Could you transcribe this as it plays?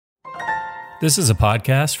This is a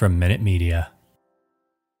podcast from Minute Media.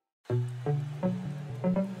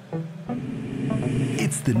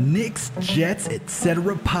 It's the Knicks, Jets,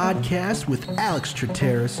 etc. podcast with Alex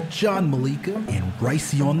Trateris, John Malika, and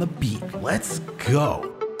Ricey on the beat. Let's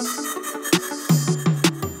go.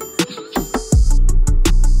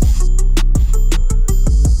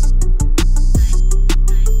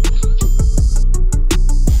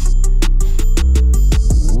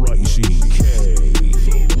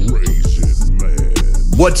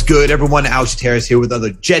 What's good, everyone? Alex Trateris here with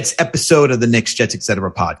another Jets episode of the Knicks, Jets,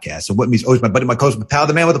 etc. podcast. And with me is always my buddy, my coach, my pal,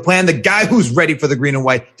 the man with a plan, the guy who's ready for the green and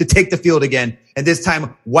white to take the field again. And this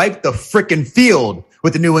time, wipe the frickin' field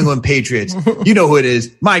with the New England Patriots. You know who it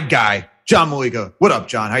is. My guy, John Malika. What up,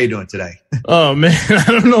 John? How you doing today? Oh, man. I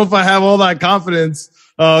don't know if I have all that confidence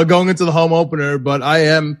going into the home opener, but I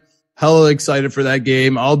am hella excited for that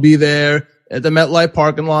game. I'll be there at the MetLife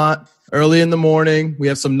parking lot early in the morning. We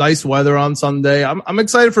have some nice weather on Sunday. I'm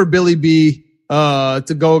excited for Billy B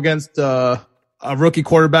to go against a rookie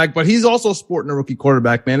quarterback, but he's also sporting a rookie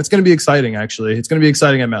quarterback, man. It's going to be exciting, actually. It's going to be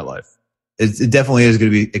exciting at MetLife. It definitely is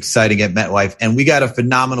going to be exciting at MetLife. And we got a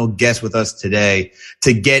phenomenal guest with us today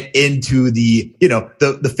to get into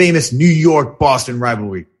the famous New York-Boston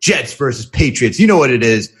rivalry, Jets versus Patriots. You know what it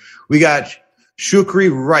is. We got Shukri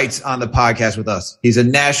Wrights on the podcast with us. He's a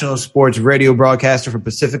national sports radio broadcaster for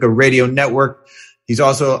Pacifica Radio Network. He's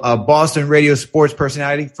also a Boston radio sports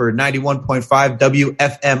personality for 91.5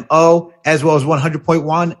 WFMO, as well as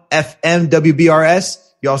 100.1 FM WBRS.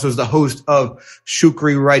 He also is the host of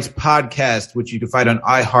Shukri Wrights podcast, which you can find on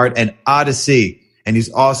iHeart and Odyssey. And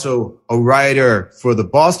he's also a writer for the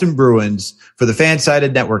Boston Bruins for the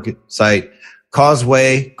fan-sided network site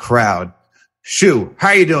Causeway Crowd. Shu, how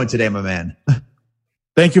are you doing today, my man?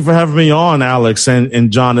 Thank you for having me on, Alex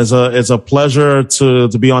and John. It's a pleasure to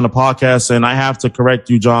be on the podcast. And I have to correct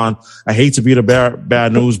you, John. I hate to be the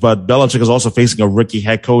bad news, but Belichick is also facing a rookie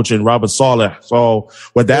head coach in Robert Saleh. So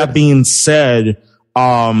with that being said,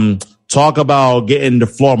 talk about getting the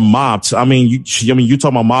floor mopped. You talking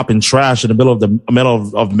about mopping trash in the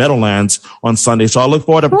middle of Meadowlands on Sunday. So I look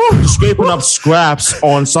forward to scraping up scraps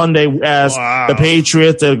on Sunday as the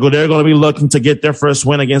Patriots, they're going to be looking to get their first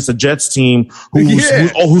win against the Jets team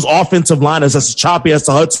whose offensive line is as choppy as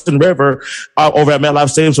the Hudson River over at MetLife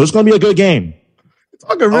Stadium. So it's going to be a good game.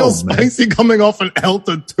 Talking real spicy coming off an El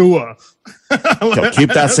Tua. Keep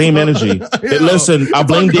that same energy. Listen, I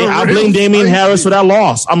blame Damian Harris for that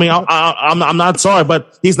loss. I'm not sorry,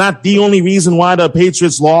 but he's not the only reason why the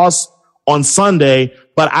Patriots lost on Sunday.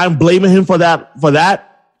 But I'm blaming him for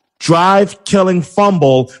that drive-killing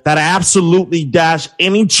fumble that absolutely dashed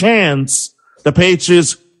any chance the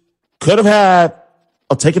Patriots could have had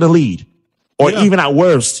of taking a lead, or even at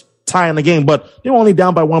worst tying the game. But they were only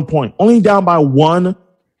down by 1 point. Only down by 1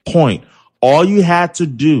 point. All you had to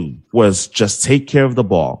do was just take care of the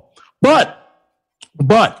ball. But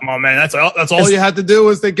come on, man, that's all you had to do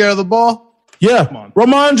was take care of the ball. Yeah,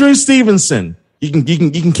 Ramondre Stevenson, you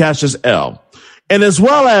can catch this L, and as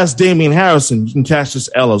well as Damian Harrison, you can catch this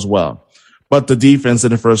L as well. But the defense in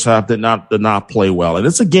the first half did not play well, and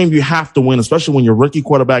it's a game you have to win, especially when your rookie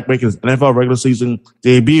quarterback making his NFL regular season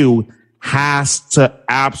debut has to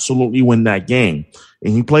absolutely win that game,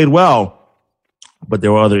 and he played well. But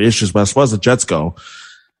there were other issues. But as far as the Jets go,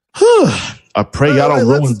 I pray y'all don't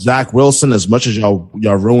ruin Zach Wilson as much as y'all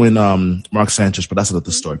ruin Mark Sanchez. But that's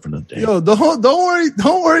another story for another day. Yo,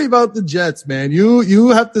 don't worry about the Jets, man. You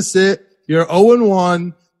have to sit. You're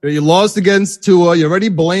 0-1. You lost against Tua. You're already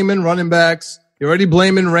blaming running backs. You're already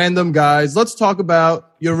blaming random guys. Let's talk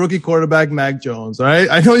about your rookie quarterback, Mac Jones. All right.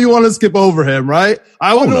 I know you want to skip over him, right?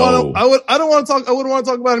 I wouldn't want to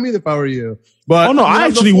talk about him either if I were you. But I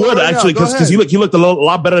actually would because he looked a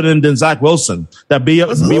lot better than Zach Wilson. That BYU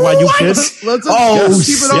kid. Let's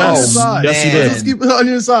keep it on your side. Yes, you did. Let's keep it on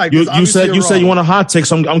your side. You said you want a hot take,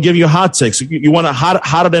 so I'm giving you a hot take. So you want a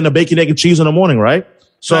hotter than a bacon, egg, and cheese in the morning, right?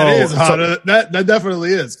 So that is hot. That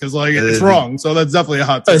definitely is because it's wrong. So that's definitely a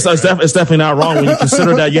hot take. It's definitely not wrong when you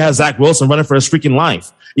consider that you had Zach Wilson running for his freaking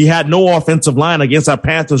life. He had no offensive line against that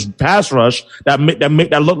Panthers pass rush that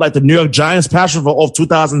looked like the New York Giants pass rush of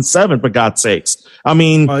 2007. For God's sakes, I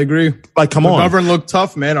agree. Come on, McGovern looked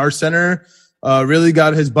tough, man. Our center really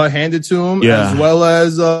got his butt handed to him, as well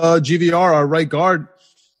as GVR, our right guard.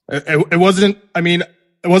 It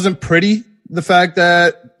wasn't pretty. The fact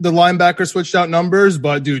that the linebacker switched out numbers,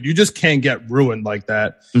 but dude, you just can't get ruined like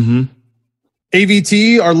that. Mm-hmm.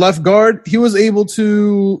 AVT, our left guard, he was able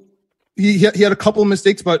to he had a couple of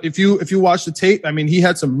mistakes, but if you watch the tape, I mean, he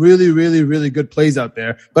had some really, really, really good plays out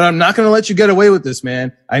there. But I'm not going to let you get away with this,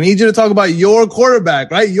 man. I need you to talk about your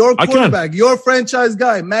quarterback, right? Your quarterback, your franchise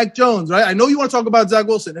guy, Mac Jones, right? I know you want to talk about Zach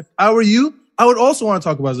Wilson. If I were you, I would also want to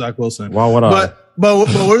talk about Zach Wilson. Wow, but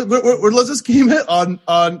let's just keep it on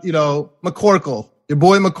McCorkle. Your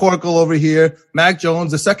boy McCorkle over here, Mac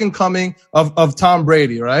Jones, the second coming of Tom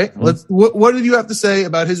Brady, right? What did you have to say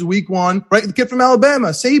about his week one? Right, the kid from Alabama,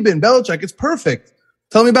 Saban, Belichick, it's perfect.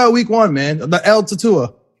 Tell me about week one, man. The El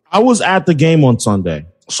Tatua. I was at the game on Sunday,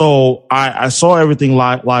 so I saw everything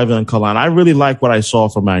live in color, and I really liked what I saw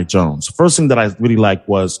from Mac Jones. The first thing that I really liked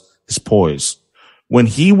was his poise. When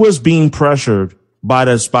he was being pressured by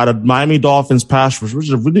the Miami Dolphins pass rush, which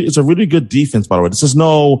is a really good defense, by the way. This is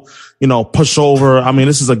no, pushover. I mean,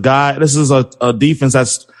 this is a defense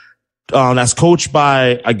that's coached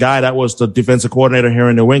by a guy that was the defensive coordinator here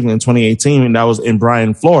in New England in 2018, and that was in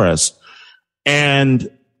Brian Flores.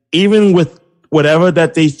 And even with whatever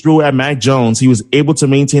that they threw at Mac Jones, he was able to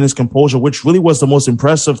maintain his composure, which really was the most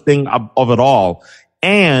impressive thing of it all.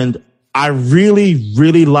 And I really,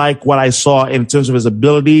 really like what I saw in terms of his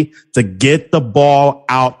ability to get the ball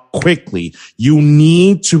out quickly. You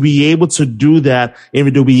need to be able to do that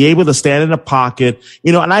and to be able to stand in the pocket.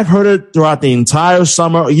 And I've heard it throughout the entire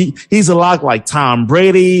summer. He's a lot like Tom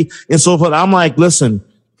Brady and so forth. I'm like, listen,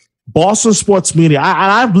 Boston sports media,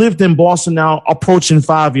 I've lived in Boston now approaching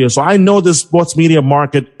 5 years, so I know this sports media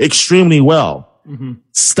market extremely well. Mm-hmm.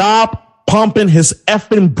 Stop pumping his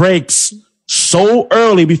effing brakes so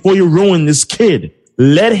early before you ruin this kid.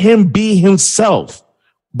 Let him be himself.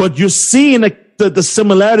 But you're seeing the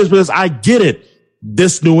similarities with this. I get it.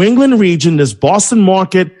 This New England region, this Boston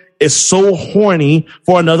market is so horny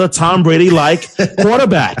for another Tom Brady-like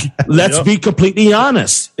quarterback. Let's be completely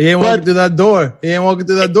honest. He ain't walking through that door.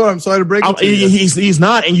 I'm sorry to break it to you. He's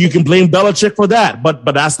not, and you can blame Belichick for that. But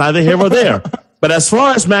that's neither here nor there. But as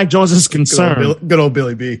far as Mac Jones is concerned, good old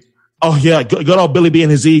Billy B. Oh yeah, good old Billy B and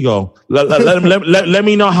his ego. Let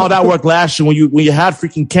me know how that worked last year when you had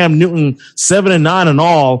freaking Cam Newton 7-9 and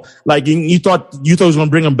all. Like you thought he was going to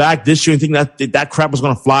bring him back this year and think that crap was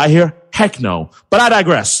going to fly here. Heck no. But I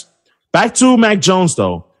digress. Back to Mac Jones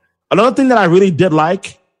though. Another thing that I really did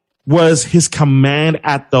like was his command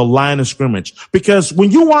at the line of scrimmage, because when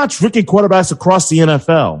you watch rookie quarterbacks across the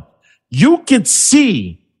NFL, you could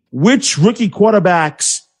see which rookie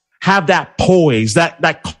quarterbacks have that poise,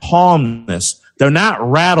 that calmness. They're not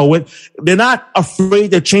rattled. They're not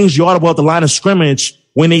afraid to change the audible at the line of scrimmage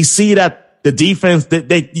when they see that the defense,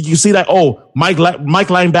 you see that, Mike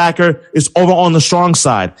linebacker is over on the strong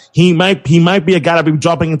side. He might be a guy that be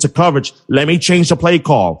dropping into coverage. Let me change the play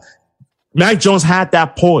call. Mac Jones had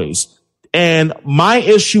that poise. And my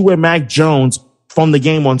issue with Mac Jones from the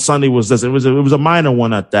game on Sunday was this. It was a minor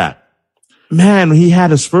one at that. Man, he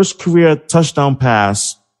had his first career touchdown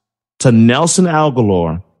pass to Nelson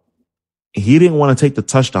Aguilar. He didn't want to take the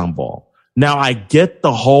touchdown ball. Now, I get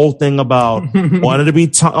the whole thing about wanting to be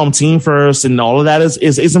team first and all of that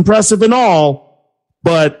is impressive and all,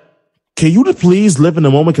 but can you please live in the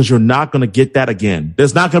moment, because you're not going to get that again.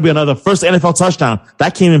 There's not going to be another first NFL touchdown.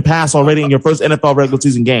 That came in pass already in your first NFL regular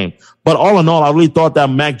season game. But all in all, I really thought that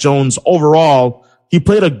Mac Jones overall, he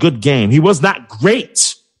played a good game. He was not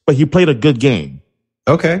great, but he played a good game.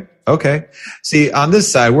 Okay. See, on this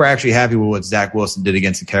side, we're actually happy with what Zach Wilson did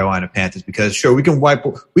against the Carolina Panthers, because sure, we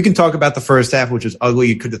can talk about the first half, which was ugly.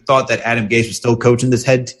 You could have thought that Adam Gase was still coaching this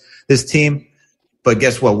team. But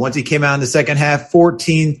guess what? Once he came out in the second half,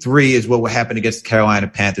 14-3 is what would happen against the Carolina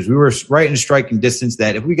Panthers. We were right in striking distance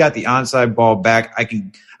that if we got the onside ball back,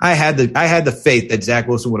 I had the faith that Zach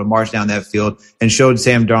Wilson would have marched down that field and showed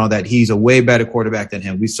Sam Darnold that he's a way better quarterback than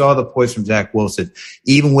him. We saw the poise from Zach Wilson,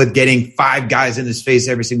 even with getting 5 guys in his face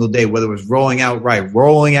every single day, whether it was rolling out right,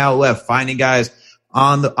 rolling out left, finding guys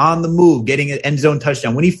on the move, getting an end zone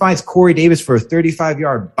touchdown. When he finds Corey Davis for a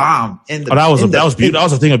 35-yard bomb that was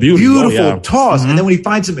a thing of beauty. Beautiful toss. Mm-hmm. And then when he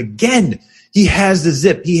finds him again, he has the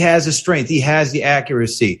zip, he has the strength, he has the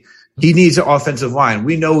accuracy. He needs an offensive line.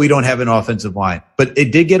 We know we don't have an offensive line, but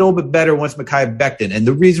it did get a little bit better once Mekhi Becton. And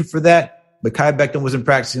the reason for that, Mekhi Becton wasn't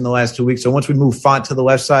practicing the last 2 weeks. So once we move Font to the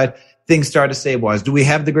left side, things started to stabilize. Do we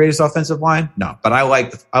have the greatest offensive line? No, but I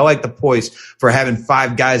like the poise for having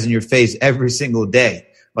 5 guys in your face every single day,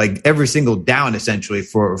 like every single down essentially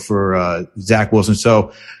for Zach Wilson.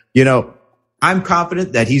 So, I'm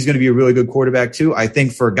confident that he's going to be a really good quarterback too. I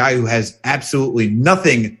think for a guy who has absolutely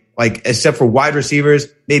nothing, like except for wide receivers,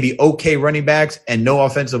 maybe okay running backs and no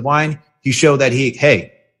offensive line, he showed that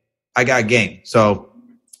I got game. So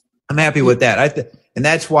I'm happy with that. And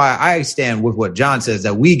that's why I stand with what John says,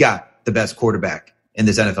 that we got the best quarterback in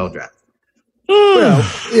this NFL draft.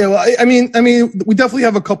 Yeah. Well, I mean, we definitely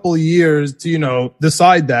have a couple of years to,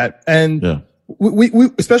 decide that. And we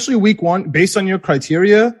especially week one, based on your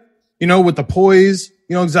criteria, with the poise,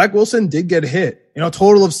 Zach Wilson did get hit, a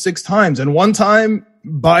total of 6 times. And one time,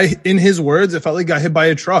 in his words, it felt like he got hit by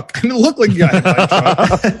a truck. And it looked like he got hit by a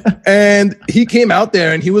truck. And he came out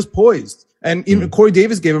there and he was poised. And even Corey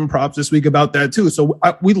Davis gave him props this week about that too. So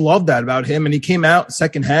we love that about him. And he came out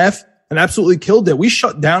second half and absolutely killed it. We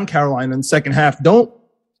shut down Carolina in the second half. Don't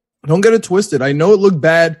get it twisted. I know it looked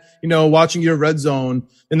bad, watching your red zone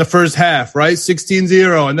in the first half, right?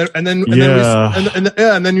 16-0. And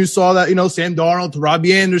then you saw that, Sam Darnold to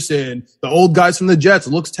Robbie Anderson, the old guys from the Jets.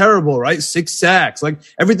 It looks terrible, right? 6 sacks. Like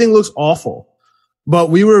everything looks awful. But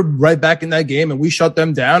we were right back in that game and we shut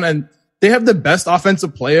them down. And they have the best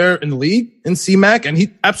offensive player in the league in C-Mac, and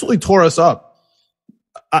he absolutely tore us up.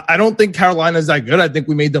 I don't think Carolina is that good. I think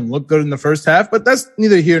we made them look good in the first half, but that's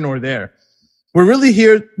neither here nor there. We're really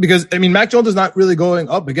here because, Mac Jones is not really going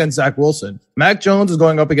up against Zach Wilson. Mac Jones is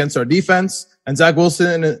going up against our defense, and Zach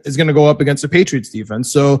Wilson is going to go up against the Patriots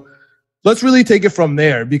defense. So let's really take it from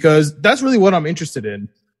there because that's really what I'm interested in.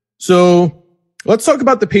 So let's talk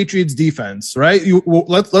about the Patriots defense, right?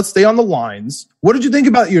 Let's stay on the lines. What did you think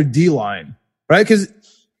about your D-line, right? Because,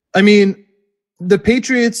 the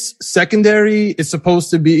Patriots secondary is supposed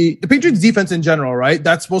to be the Patriots defense in general, right?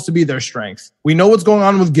 That's supposed to be their strength. We know what's going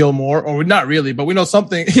on with Gilmore, or not really, but we know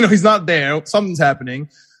something, he's not there. Something's happening.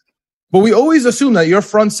 But we always assume that your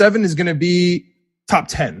front seven is going to be top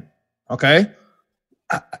 10. Okay.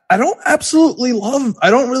 I don't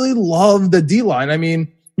really love the D-line.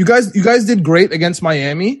 You guys did great against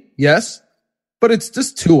Miami. Yes. But it's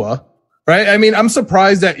just Tua, right? I'm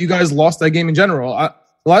surprised that you guys lost that game in general.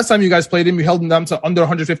 The last time you guys played him, you held him down to under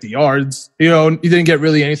 150 yards. You didn't get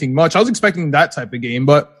really anything much. I was expecting that type of game,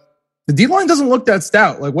 but the D-line doesn't look that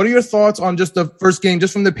stout. Like, what are your thoughts on just the first game,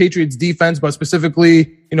 just from the Patriots defense, but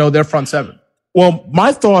specifically, their front seven? Well,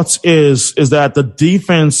 my thoughts is that the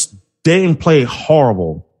defense didn't play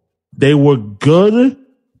horrible. They were good,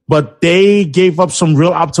 but they gave up some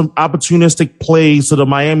real opportunistic plays to the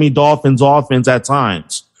Miami Dolphins offense at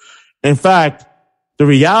times. In fact, the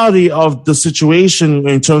reality of the situation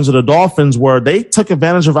in terms of the Dolphins were they took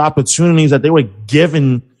advantage of opportunities that they were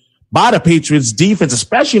given by the Patriots defense,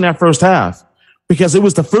 especially in that first half, because it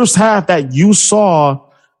was the first half that you saw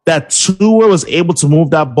that Tua was able to move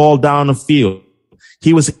that ball down the field.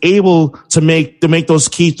 He was able to make those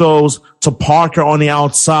key throws to Parker on the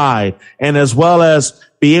outside, and as well as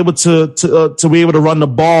be able to be able to run the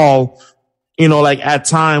ball, at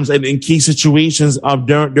times and in key situations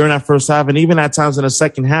during that first half, and even at times in the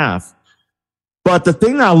second half. But the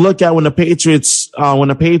thing that I look at when the Patriots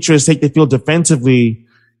take the field defensively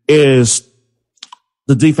is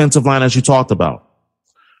the defensive line, as you talked about.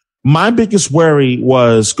 My biggest worry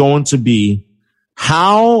was going to be,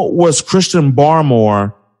 how was Christian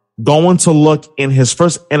Barmore going to look in his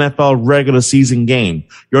first NFL regular season game?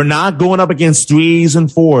 You're not going up against 3s and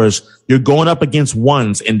 4s. You're going up against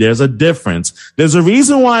 1s, and there's a difference. There's a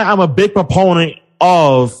reason why I'm a big proponent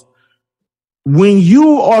of when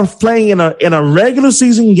you are playing in a regular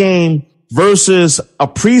season game versus a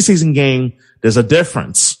preseason game, there's a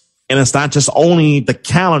difference. And it's not just only the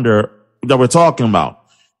calendar that we're talking about.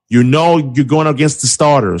 You're going against the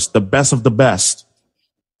starters, the best of the best.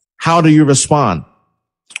 How do you respond?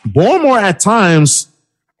 Barmore at times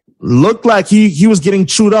looked like he was getting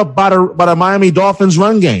chewed up by the Miami Dolphins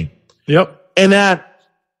run game. Yep. And that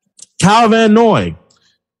Kyle Van Noy,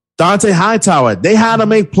 Dante Hightower, they had to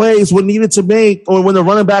make plays when needed to make, or when the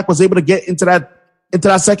running back was able to get into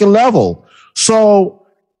that second level. So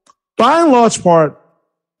by and large part,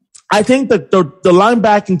 I think that the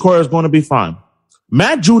linebacking core is going to be fine.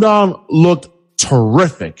 Matt Judon looked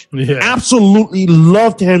terrific. Yeah. Absolutely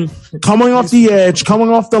loved him coming off the edge, coming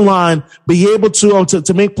off the line, be able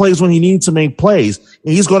to make plays when he needs to make plays.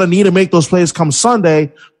 And he's going to need to make those plays come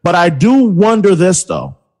Sunday. But I do wonder this,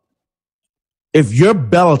 though. If you're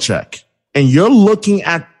Belichick and you're looking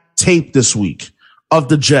at tape this week of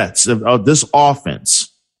the Jets, of this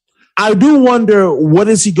offense, I do wonder, what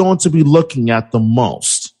is he going to be looking at the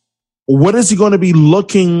most? What is he going to be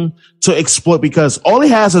looking to exploit? Because all he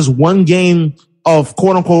has is one game of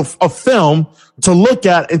quote unquote a film to look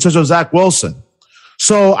at in terms of Zach Wilson.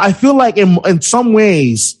 So I feel like in some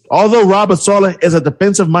ways, although Robert Saleh is a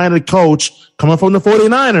defensive minded coach coming from the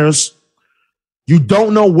 49ers, you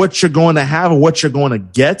don't know what you're going to have or what you're going to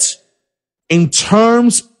get in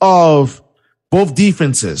terms of both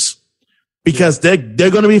defenses, because they're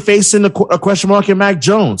going to be facing a question mark in Mac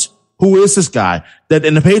Jones. Who is this guy? That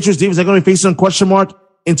in the Patriots defense, they're going to be facing a question mark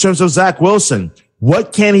in terms of Zach Wilson.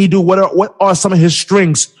 What can he do? What are some of his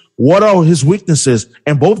strengths? What are his weaknesses?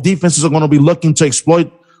 And both defenses are going to be looking to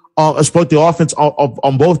exploit the offense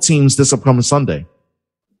on both teams this upcoming Sunday.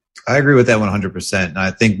 I agree with that 100%. And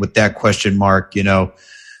I think with that question mark,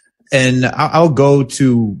 and I'll go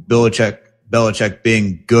to Belichick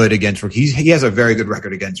being good against rookie. He has a very good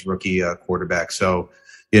record against rookie quarterback. So,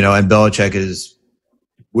 and Belichick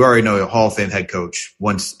we already know a Hall of Fame head coach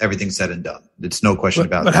once everything's said and done. It's no question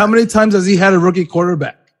about that. But how many times has he had a rookie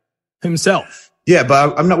quarterback himself? Yeah,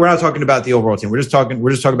 but we're not talking about the overall team. We're just talking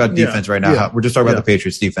about defense right now. We're just talking about the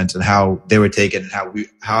Patriots defense and how they would take it and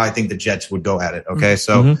how I think the Jets would go at it. Okay.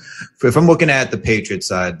 So if I'm looking at the Patriots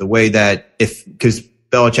side, the way that because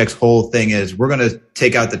Belichick's whole thing is we're going to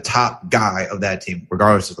take out the top guy of that team,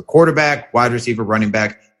 regardless of the quarterback, wide receiver, running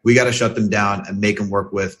back. We got to shut them down and make them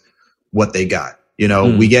work with what they got.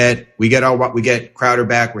 We get Crowder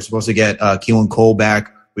back. We're supposed to get Keelan Cole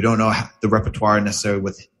back. We don't know the repertoire necessarily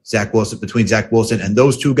with between Zach Wilson and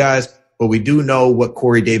those two guys, but we do know what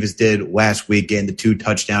Corey Davis did last week, getting the 2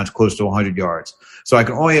 touchdowns, close to 100 yards. So I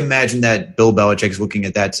can only imagine that Bill Belichick is looking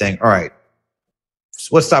at that saying, all right,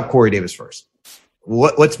 so let's stop Corey Davis first.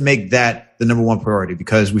 Let's make that the number one priority,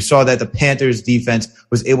 because we saw that the Panthers defense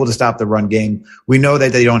was able to stop the run game. We know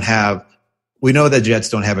that the Jets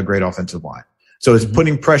don't have a great offensive line. So it's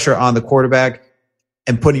putting pressure on the quarterback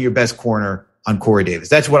and putting your best corner on Corey Davis.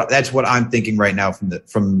 That's what I'm thinking right now for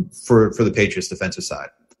the Patriots defensive side.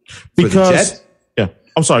 Because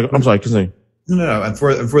I'm sorry. Continue. No. And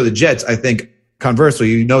for the Jets, I think conversely,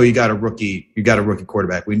 you got a rookie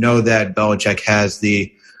quarterback. We know that Belichick has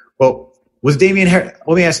was Damian Harris?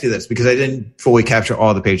 Let me ask you this, because I didn't fully capture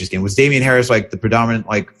all the Patriots game. Was Damian Harris the predominant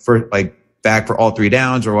back for all 3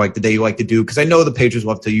 downs, or the day you like to do? Because I know the Patriots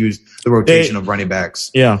love to use the rotation of running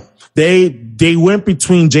backs. Yeah. They went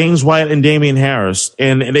between James White and Damian Harris,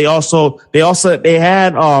 and they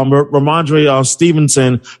had Ramondre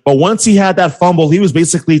Stevenson, but once he had that fumble, he was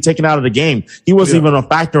basically taken out of the game. He wasn't even a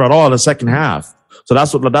factor at all in the second half. So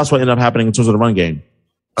that's what ended up happening in terms of the run game.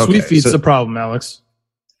 Okay, Sweet feet's the problem, Alex.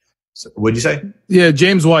 So what'd you say? Yeah,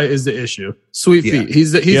 James White is the issue. Sweet feet.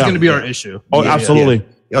 He's going to be our issue. Oh, absolutely.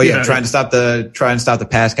 Yeah. Trying to stop the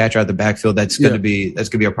pass catcher out the backfield. That's going to be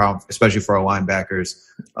a problem, especially for our linebackers.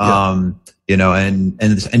 And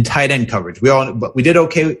tight end coverage. But we did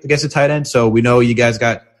okay against the tight end. So we know you guys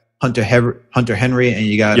got Hunter Henry, and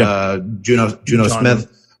you got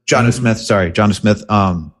Jonnu Smith.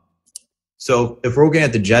 So if we're looking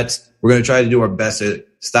at the Jets, we're going to try to do our best to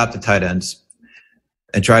stop the tight ends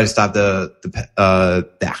and try to stop the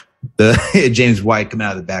James White coming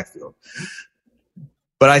out of the backfield.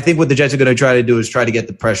 But I think what the Jets are going to try to do is try to get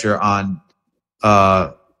the pressure on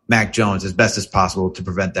Mac Jones as best as possible to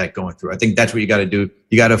prevent that going through. I think that's what you got to do.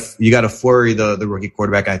 You got to flurry the rookie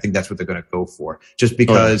quarterback. I think that's what they're going to go for. Just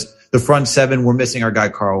because the front seven, we're missing our guy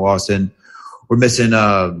Carl Lawson, we're missing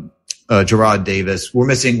Gerard Davis, we're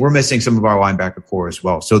missing some of our linebacker core as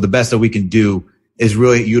well. So the best that we can do is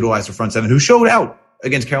really utilize the front seven, who showed out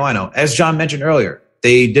against Carolina. As John mentioned earlier,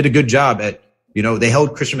 they did a good job at. They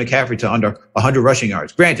held Christian McCaffrey to under 100 rushing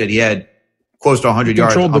yards. Granted, he had close to 100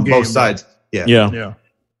 yards on both sides. Yeah.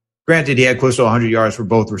 Granted, he had close to 100 yards for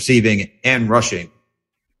both receiving and rushing.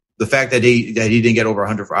 The fact that he didn't get over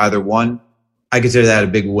 100 for either one, I consider that a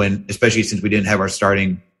big win, especially since we didn't have our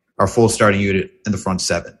full starting unit in the front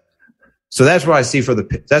seven. So that's what I see from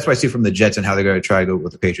the Jets and how they're going to try to go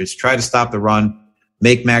with the Patriots. Try to stop the run,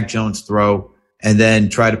 make Mac Jones throw, and then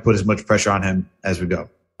try to put as much pressure on him as we go.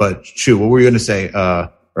 But shoot, what were you going to say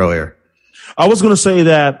earlier? I was going to say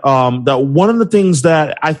that that one of the things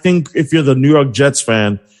that I think, if you're the New York Jets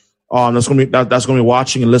fan, that's going to be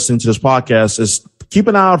watching and listening to this podcast, is keep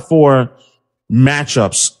an eye out for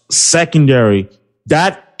matchups, secondary.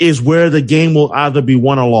 That is where the game will either be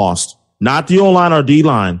won or lost. Not the O-line or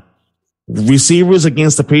D-line. Receivers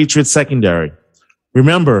against the Patriots secondary.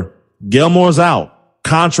 Remember, Gilmore's out.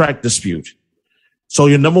 Contract dispute. So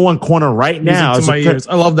your number one corner right now is I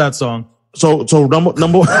love that song. So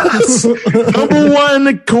number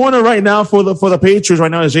one corner right now for the Patriots right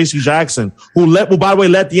now is J.C. Jackson, who by the way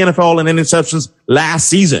led the NFL in interceptions last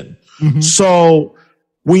season. Mm-hmm. So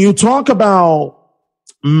when you talk about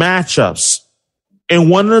matchups, and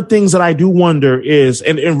one of the things that I do wonder is,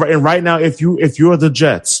 and right now, if you're the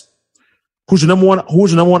Jets, who's your number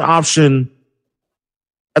one option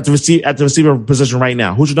at the receiver position right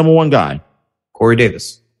now? Who's your number one guy? Corey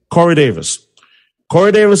Davis against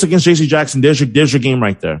J.C. Jackson. There's your game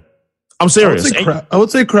right there. I'm serious. I would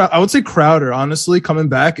say Crowder, honestly, coming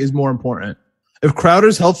back is more important. If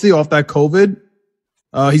Crowder's healthy off that COVID,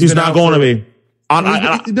 he's not going to be. I'm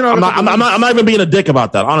not even being a dick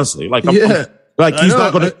about that, honestly. Like he's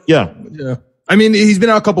not going to. Yeah. Yeah. I mean, he's been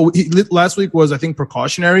out last week was, I think,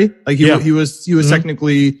 precautionary. Like he was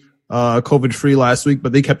technically COVID free last week,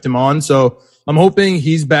 but they kept him on. So I'm hoping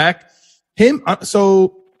he's back.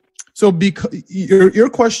 So because your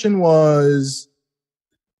question was,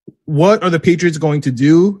 what are the Patriots going to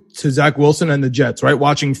do to Zach Wilson and the Jets, right?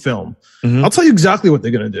 Watching film. I'll tell you exactly what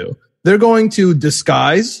they're going to do. They're going to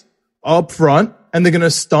disguise up front, and they're going to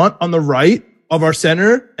stunt on the right of our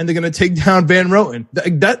center, and they're going to take down Van Roten.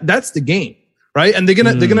 That's the game, right? And they're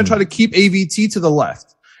going to try to keep AVT to the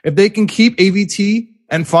left. If they can keep AVT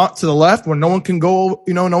and Font to the left, where no one can go,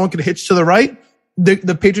 no one can hitch to the right,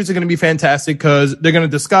 the Patriots are going to be fantastic because they're going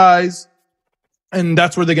to disguise, and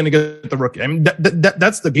that's where they're going to get the rookie. I mean,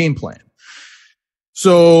 that's the game plan.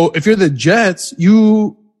 So if you're the Jets,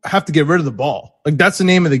 you have to get rid of the ball. Like, that's the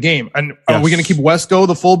name of the game. And are we going to keep Wesco,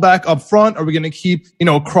 the fullback, up front? Are we going to keep,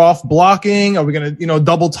 Croft blocking? Are we going to,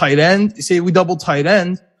 double tight end? Say we double tight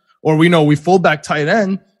end, or we fullback tight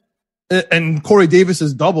end, and Corey Davis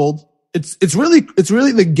is doubled. It's really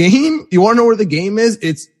the game. You want to know where the game is?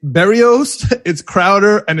 It's Berrios, it's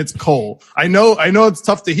Crowder, and it's Cole. I know it's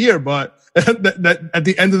tough to hear, but that at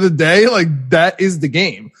the end of the day, like, that is the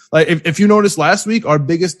game. Like, if you noticed last week, our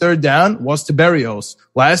biggest third down was to Berrios.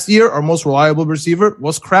 Last year, our most reliable receiver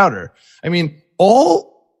was Crowder. I mean,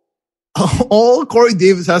 all Corey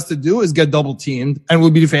Davis has to do is get double teamed, and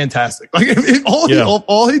would be fantastic. Like, if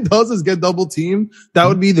all he does is get double teamed, that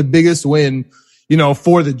would be the biggest win,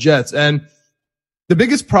 for the Jets. And the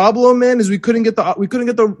biggest problem, man, is we couldn't get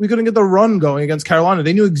the run going against Carolina.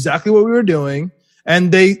 They knew exactly what we were doing,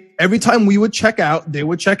 and every time we would check out, they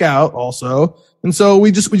would check out also. And so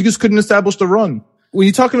we just couldn't establish the run. When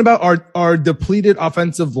you're talking about our depleted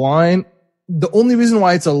offensive line, the only reason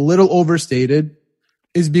why it's a little overstated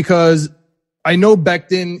is because I know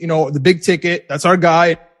Becton, the big ticket, that's our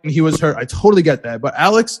guy, and he was hurt. I totally get that. But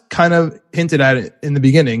Alex kind of hinted at it in the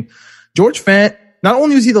beginning. George Fant, not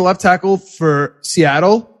only was he the left tackle for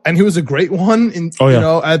Seattle, and he was a great one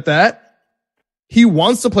at that, he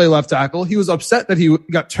wants to play left tackle. He was upset that he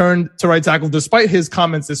got turned to right tackle despite his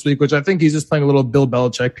comments this week, which I think he's just playing a little Bill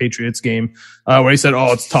Belichick Patriots game, where he said,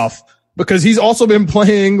 it's tough, because he's also been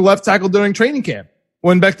playing left tackle during training camp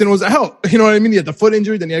when Becton was out. You know what I mean? He had the foot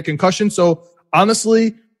injury, then he had concussion. So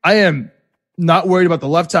honestly, I am not worried about the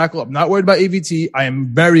left tackle. I'm not worried about AVT. I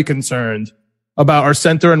am very concerned about our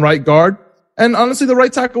center and right guard. And honestly, the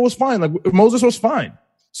right tackle was fine. Like, Moses was fine.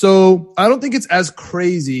 So I don't think it's as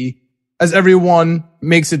crazy as everyone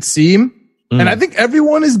makes it seem. And I think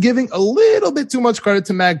everyone is giving a little bit too much credit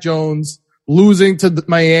to Mac Jones losing to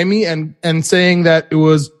Miami and saying that it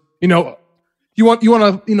was, you want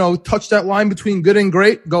to, touch that line between good and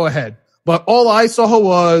great, go ahead. But all I saw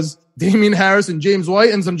was Damian Harris and James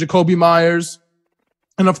White and some Jacoby Myers.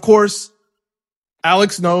 And of course,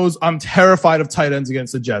 Alex knows I'm terrified of tight ends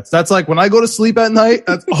against the Jets. That's like when I go to sleep at night,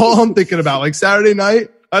 that's all I'm thinking about. Like Saturday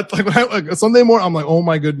night, like Sunday morning, I'm like, oh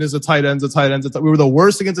my goodness, the tight ends. We were the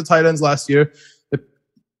worst against the tight ends last year.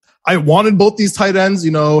 I wanted both these tight ends,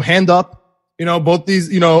 hand up, both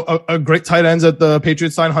these, a great tight ends at the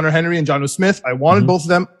Patriots signed Hunter Henry and Jonnu Smith. I wanted both of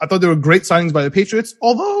them. I thought they were great signings by the Patriots,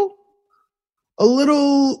 although a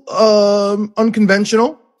little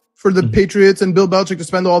unconventional for the Patriots and Bill Belichick to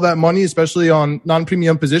spend all that money, especially on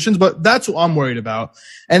non-premium positions. But that's what I'm worried about.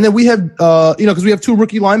 And then we have, because we have two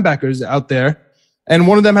rookie linebackers out there, and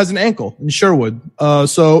one of them has an ankle in Sherwood.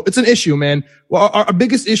 So it's an issue, man. Well, our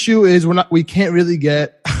biggest issue is we can't really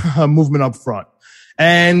get movement up front.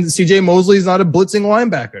 And CJ Mosley is not a blitzing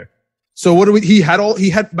linebacker. So he had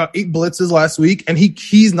about 8 blitzes last week, and he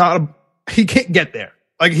can't get there.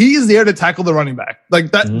 Like, he is there to tackle the running back.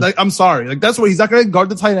 Like that, like, I'm sorry. Like, that's what he's not going to guard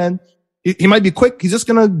the tight end. He might be quick. He's just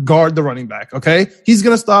going to guard the running back. Okay. He's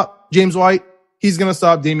going to stop James White. He's going to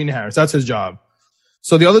stop Damian Harris. That's his job.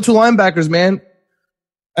 So the other two linebackers, man,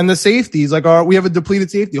 and the safeties, we have a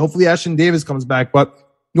depleted safety. Hopefully Ashton Davis comes back. But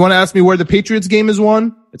you want to ask me where the Patriots game is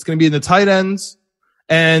won? It's going to be in the tight ends,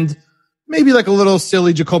 and maybe like a little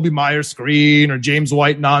silly Jacoby Myers screen or James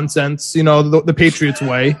White nonsense, the Patriots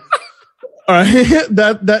way. All right.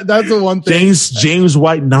 That's the one thing. James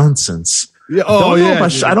White nonsense. Yeah.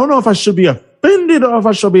 I don't know if I should be offended or if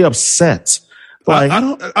I should be upset. Like,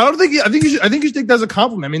 I think you should take that as a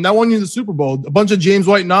compliment. I mean, that won you the Super Bowl. A bunch of James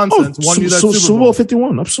White nonsense won you that Super Bowl.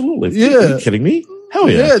 51. Absolutely. Yeah. Are you kidding me? Hell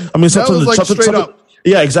yeah. I mean, something straight up.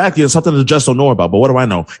 Yeah, exactly. It's something the Jets don't know about, but what do I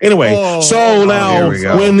know? Anyway, now he don't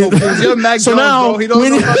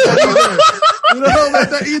know about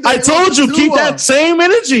that either. I told you, keep that same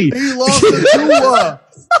energy. He lost to Tua.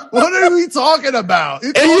 What are we talking about?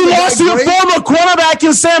 And you lost to your former quarterback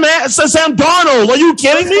in Sam Darnold. Are you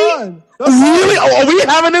kidding me? Really? Are we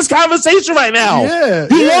having this conversation right now? Yeah.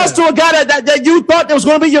 You lost to a guy that you thought that was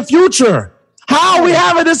going to be your future. How are we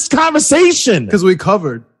having this conversation? Because we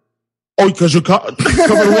covered. Oh, because you covered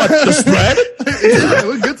what? The spread? Yeah,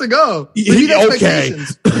 we're good to go. We beat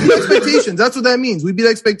expectations. Okay. We beat expectations. That's what that means. We beat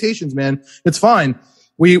expectations, man. It's fine.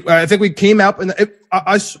 I think we came out, and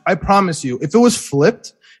I promise you, if it was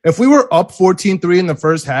flipped, if we were up 14-3 in the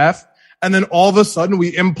first half, and then all of a sudden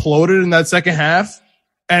we imploded in that second half,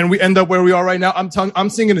 and we end up where we are right now, I'm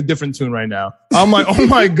singing a different tune right now. I'm like, oh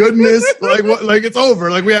my goodness, like it's over.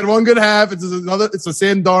 Like we had one good half. It's a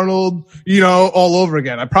Sam Darnold, all over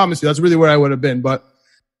again. I promise you, that's really where I would have been. But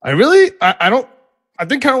I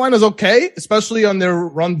think Carolina's okay, especially on their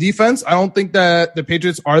run defense. I don't think that the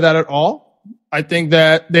Patriots are that at all. I think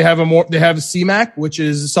that they have CMAC, which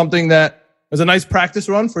is something that is a nice practice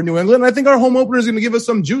run for New England. And I think our home opener is going to give us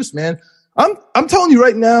some juice, man. I'm telling you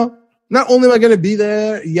right now, not only am I going to be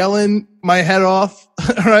there yelling my head off,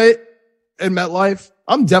 right, in MetLife,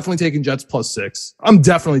 I'm definitely taking Jets +6. I'm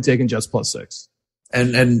definitely taking Jets +6.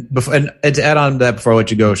 And to add on to that before I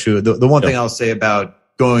let you go, Shu, the one thing I'll say about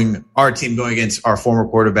our team going against our former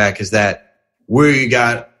quarterback is that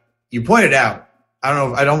you pointed out, I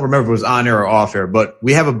don't remember if it was on air or off air, but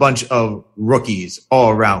we have a bunch of rookies all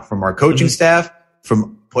around, from our coaching staff,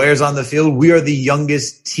 from players on the field. We are the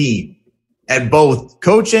youngest team at both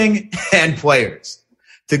coaching and players.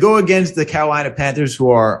 To go against the Carolina Panthers,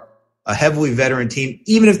 who are a heavily veteran team,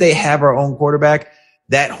 even if they have our own quarterback,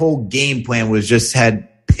 that whole game plan was just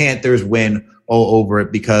had Panthers win all over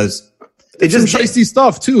it, because it's just feisty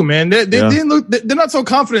stuff too, man. They're not so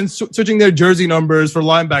confident switching their jersey numbers for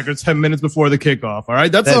linebackers 10 minutes before the kickoff. All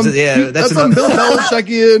right. That's some Bill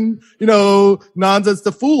Belichickian, nonsense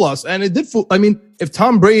to fool us. And it did fool. I mean, if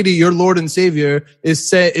Tom Brady, your Lord and Savior, is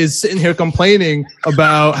sitting here complaining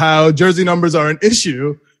about how jersey numbers are an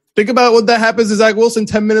issue, think about what that happens to Zach Wilson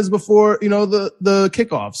 10 minutes before, the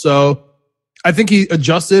kickoff. So I think he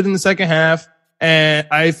adjusted in the second half, and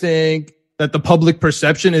I think that the public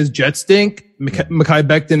perception is Jets stink. Mekhi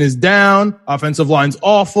Becton is down. Offensive line's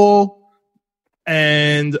awful.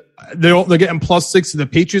 And they're getting +6 to the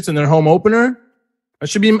Patriots in their home opener. It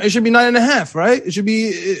should be 9.5, right? It should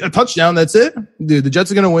be a touchdown. That's it. Dude, the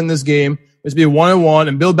Jets are going to win this game. It's going to be 1-1,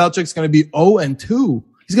 and Bill Belichick's going to be 0-2.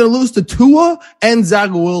 He's going to lose to Tua and Zach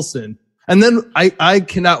Wilson. And then I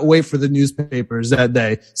cannot wait for the newspapers that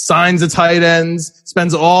day. Signs the tight ends,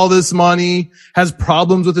 spends all this money, has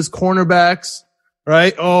problems with his cornerbacks,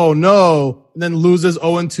 right? Oh no. And then loses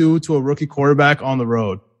 0-2 to a rookie quarterback on the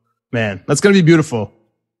road. Man, that's going to be beautiful.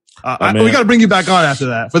 We got to bring you back on after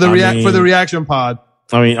that for the reaction pod.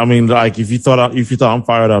 I mean, like if you thought I'm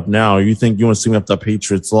fired up now, you think you want to see me up the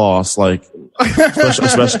Patriots loss, like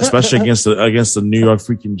especially against the New York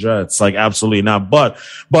freaking Jets, like absolutely not. But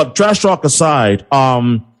trash talk aside,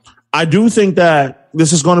 I do think that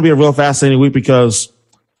this is going to be a real fascinating week, because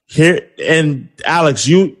here, and Alex,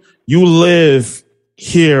 you live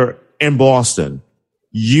here in Boston.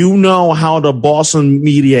 You know how the Boston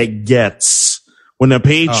media gets when the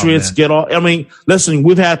Patriots get all. I mean, listen,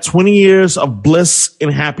 we've had 20 years of bliss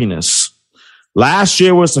and happiness. Last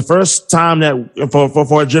year was the first time that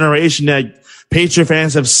for a generation that Patriot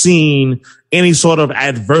fans have seen any sort of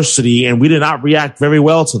adversity, and we did not react very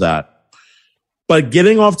well to that. But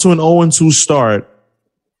getting off to an 0-2 start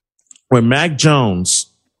with Mac Jones,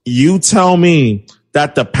 you tell me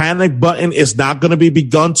that the panic button is not going to be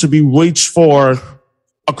begun to be reached for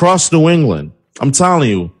across New England. I'm telling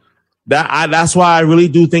you. That's why I really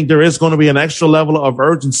do think there is going to be an extra level of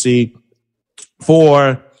urgency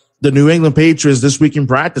for the New England Patriots this week in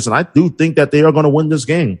practice. And I do think that they are going to win this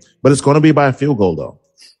game, but it's going to be by a field goal, though.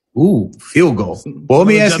 Ooh, field goal. Well, let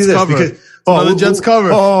me ask you this. Because, Jets cover.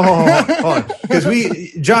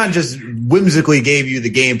 Because John just whimsically gave you the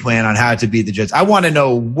game plan on how to beat the Jets. I want to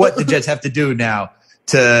know what the Jets have to do now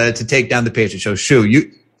to take down the Patriots. So, Shu,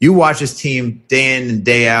 you watch this team day in and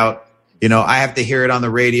day out. I have to hear it on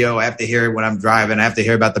the radio. I have to hear it when I'm driving. I have to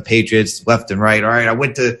hear about the Patriots left and right. All right. I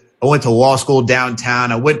went to law school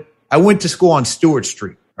downtown. I went to school on Stewart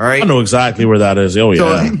Street. All right. I know exactly where that is. Oh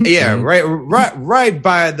yeah. So, yeah. Right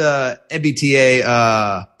by the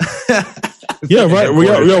MBTA. Yeah.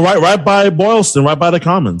 Right by Boylston, right by the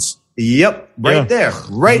Commons. Yep. Right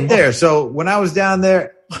there. So when I was down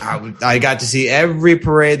there, I got to see every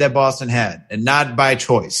parade that Boston had, and not by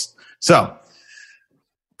choice. So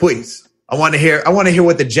please. I want to hear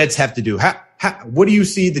what the Jets have to do. What do you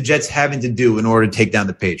see the Jets having to do in order to take down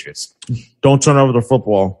the Patriots? Don't turn over the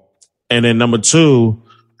football. And then number 2,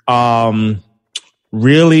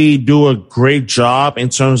 really do a great job in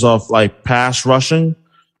terms of like pass rushing.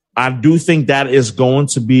 I do think that is going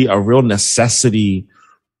to be a real necessity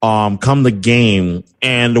come the game.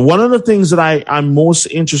 And one of the things that I'm most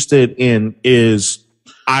interested in is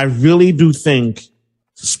I really do think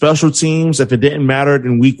special teams, if it didn't matter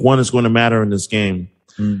in week 1, is going to matter in this game.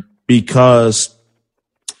 Because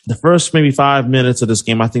the first maybe 5 minutes of this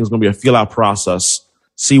game, I think is going to be a feel-out process.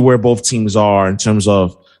 See where both teams are in terms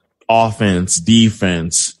of offense,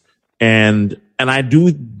 defense. And I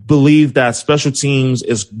do believe that special teams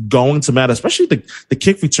is going to matter, especially the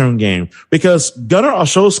kick return game, because Gunnar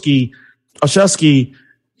Olszewski,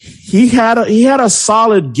 he had a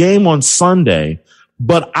solid game on Sunday,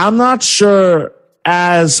 but I'm not sure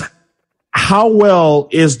as how well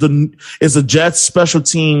is the Jets special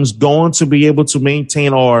teams going to be able to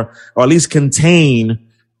maintain or at least contain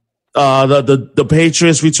the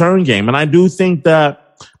Patriots return game. And I do think that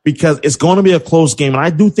because it's going to be a close game. And I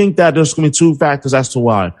do think that there's going to be 2 factors as to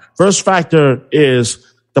why. First factor is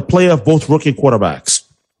the play of both rookie quarterbacks.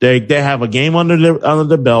 They have a game under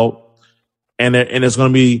the belt, and it's going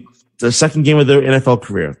to be the second game of their NFL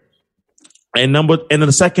career. And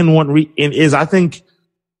the second one is I think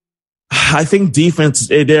defense,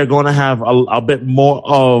 they're going to have a bit more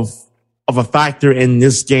of a factor in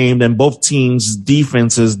this game than both teams'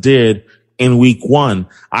 defenses did in week 1.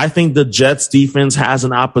 I think the Jets defense has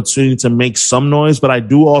an opportunity to make some noise, but I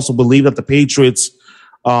do also believe that the Patriots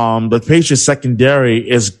secondary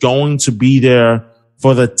is going to be there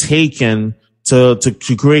for the taking to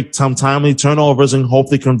create some timely turnovers and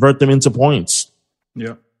hopefully convert them into points.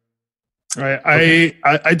 Yeah.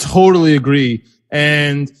 I totally agree.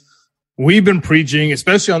 And we've been preaching,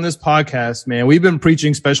 especially on this podcast, man, we've been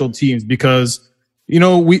preaching special teams because, you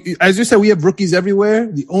know, as you said, we have rookies everywhere.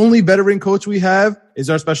 The only veteran coach we have is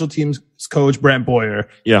our special teams coach, Brant Boyer.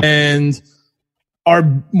 Yeah. And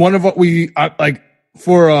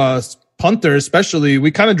for us punter, especially,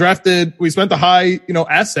 we kind of we spent a high,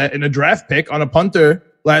 asset in a draft pick on a punter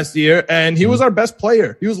last year. And he was our best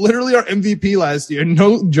player. He was literally our MVP last year.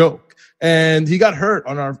 No joke. And he got hurt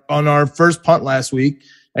on our first punt last week.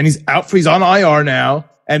 And he's on IR now.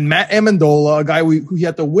 And Matt Amendola, a guy who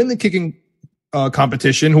had to win the kicking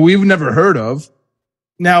competition, who we've never heard of,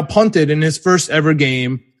 now punted in his first ever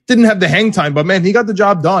game. Didn't have the hang time, but man, he got the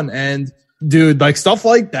job done. And dude, like stuff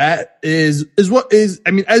like that is what is,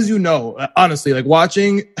 I mean, as you know, honestly, like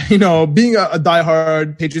watching, being a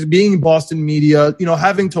diehard Patriots, being Boston media,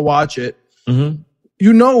 having to watch it,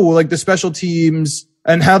 like the special teams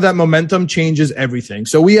and how that momentum changes everything.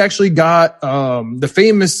 So we actually got the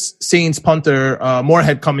famous Saints punter,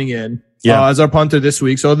 Moorhead, coming in as our punter this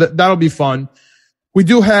week. So that'll be fun. We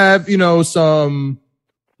do have, some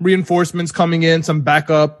reinforcements coming in, some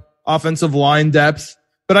backup offensive line depth.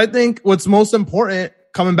 But I think what's most important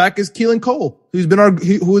coming back is Keelan Cole, who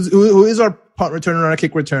is our punt returner and our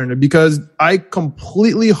kick returner, because I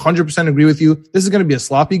completely 100% agree with you. This is going to be a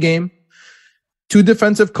sloppy game. 2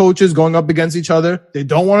 defensive coaches going up against each other. They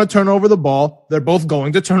don't want to turn over the ball. They're both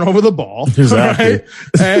going to turn over the ball. Exactly. Right?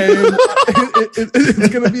 And it's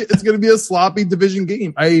going to be a sloppy division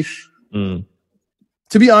game.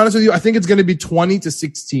 To be honest with you, I think it's going to be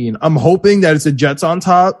 20-16. I'm hoping that it's a Jets on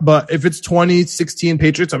top, but if it's 20-16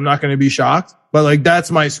 Patriots, I'm not going to be shocked. But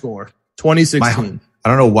that's my score. 20-16. I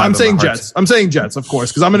don't know why. I'm saying Jets. I'm saying Jets, of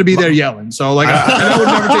course, because I'm going to be there yelling. So I would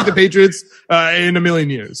never take the Patriots in a million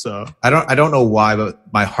years. So I don't know why,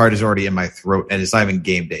 but my heart is already in my throat, and it's not even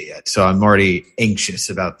game day yet. So I'm already anxious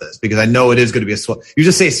about this because I know it is going to be you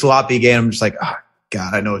just say sloppy game. I'm just like, oh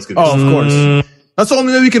God, I know it's going to be. Oh, of course. That's the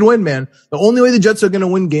only way we can win, man. The only way the Jets are going to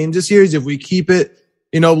win games this year is if we keep it,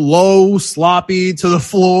 low, sloppy to the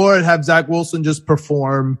floor and have Zach Wilson just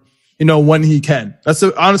perform, when he can.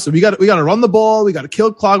 Honestly, we got to run the ball. We got to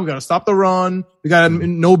kill clock. We got to stop the run. We got to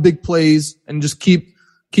no big plays and just keep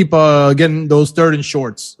getting those third and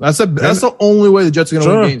shorts. That's the only way the Jets are going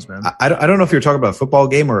to win games, man. I don't know if you're talking about a football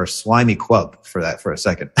game or a slimy club for a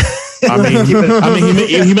second. I mean,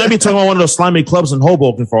 he might be talking about one of those slimy clubs in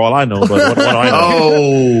Hoboken for all I know, but what do I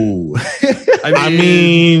know?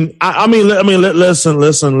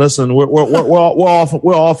 Listen.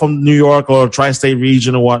 We're all from New York or tri-state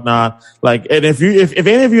region or whatnot. And if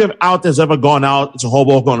any of you have out there's ever gone out to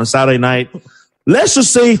Hoboken on a Saturday night, let's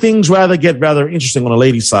just say things get rather interesting on the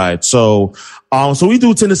ladies' side. So we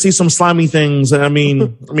do tend to see some slimy things. And I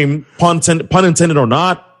mean, pun intended or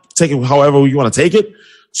not, take it however you want to take it.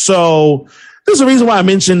 So there's a reason why I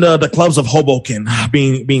mentioned the clubs of Hoboken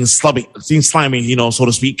being slimy, so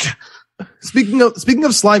to speak. Speaking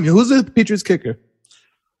of slimy, who's the Patriots kicker?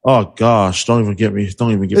 Oh gosh, don't even get me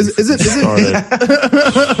started.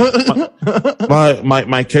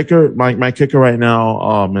 My kicker right now.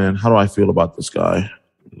 Oh man, how do I feel about this guy?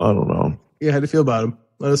 don't know. Yeah, how do you feel about him?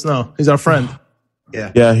 Let us know. He's our friend.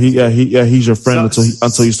 Yeah. He's your friend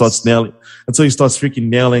until he starts freaking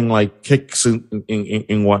nailing like kicks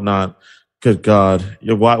and whatnot. Good God.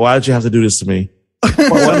 Why did you have to do this to me?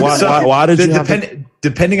 Why did you have to?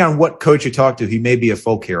 Depending on what coach you talk to, he may be a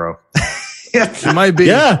folk hero. He might be.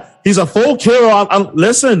 Yeah, he's a folk hero.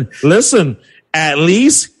 Listen. At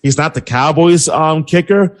least he's not the Cowboys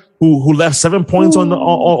kicker who left 7 points on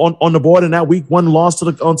the board in that week 1 loss to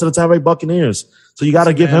the Tampa Bay Buccaneers. So you got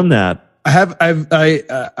to give him that. I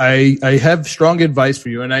have strong advice for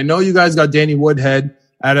you, and I know you guys got Danny Woodhead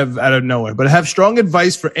out of nowhere, but I have strong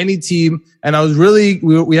advice for any team. And I was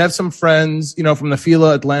we have some friends, from the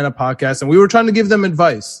Fila Atlanta podcast, and we were trying to give them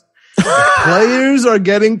advice. If players are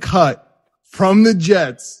getting cut from the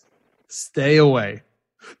Jets, stay away.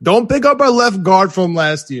 Don't pick up our left guard from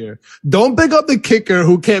last year. Don't pick up the kicker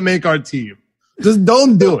who can't make our team. Just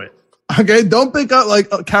don't do it. Okay. Don't pick up like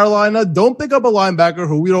Carolina. Don't pick up a linebacker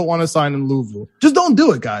who we don't want to sign in Louisville. Just don't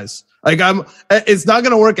do it, guys. It's not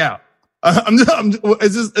going to work out.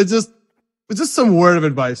 It's just some word of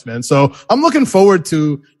advice, man. So I'm looking forward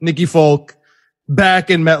to Nicky Folk back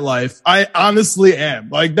in MetLife. I honestly am.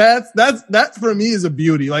 Like that for me is a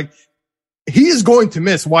beauty. Like he is going to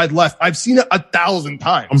miss wide left. I've seen it 1,000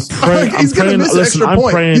 times. I'm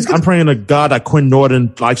praying. I'm praying to God that Quinn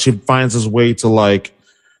Norton actually finds his way to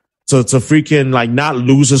to freaking not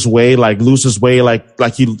lose his way like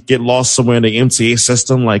he get lost somewhere in the MTA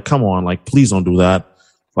system. Like, come on, like please don't do that.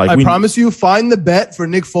 Like I promise you, find the bet for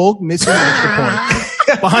Nick Folk missing an extra point.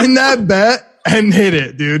 Find that bet and hit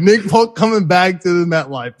it, dude. Nick Folk coming back to the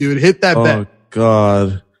MetLife, dude. Hit that bet. Oh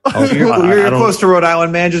God. You're close to Rhode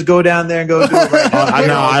Island, man. Just go down there and go do it right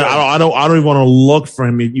now. I don't even want to look for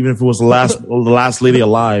him, even if it was the last lady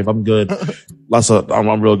alive. I'm good.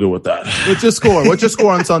 I'm real good with that. What's your score? What's your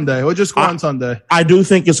score on Sunday? I do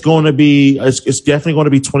think it's going to be. It's definitely going to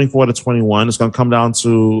be 24-21. It's going to come down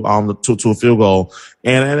to a field goal,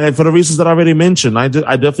 and for the reasons that I already mentioned, I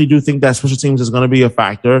definitely do think that special teams is going to be a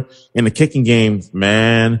factor in the kicking game,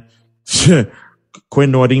 man.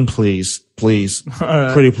 Quinn Norton, please,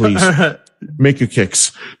 right. Pretty please, make your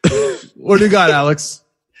kicks. What do you got, Alex?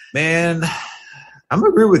 Man, I'm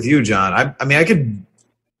gonna agree with you, John. I mean, I could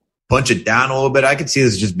punch it down a little bit. I could see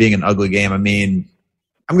this just being an ugly game. I mean,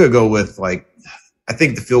 I'm gonna go with I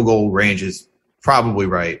think the field goal range is probably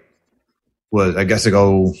right. I guess I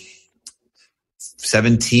go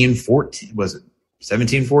 17-14. Was it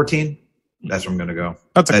 17-14? That's where I'm gonna go.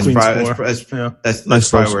 That's a clean score. That's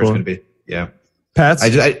probably where it's gonna be. Yeah. Pats?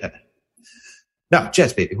 No,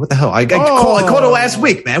 Jets, baby. What the hell? I called it last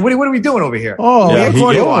week, man. What are we doing over here? He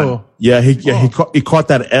caught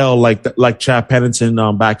that L like Chad Pennington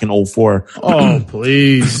back in 2004. Oh,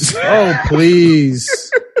 please.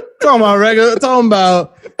 Talking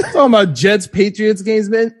about Jets Patriots games,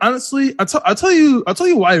 man. Honestly, I'll tell you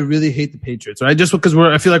why I really hate the Patriots, right? Just because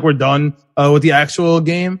I feel like we're done with the actual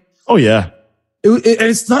game. Oh yeah.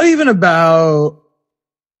 It's not even about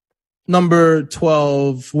number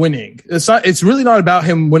 12 winning. It's really not about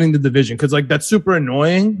him winning the division, because that's super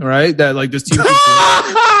annoying, right? That this team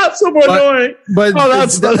super annoying. But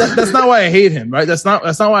that's not why I hate him, right? That's not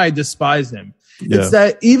why I despise him. Yeah. It's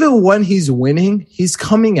that even when he's winning, he's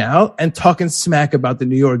coming out and talking smack about the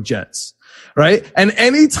New York Jets, right? And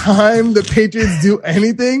anytime the Patriots do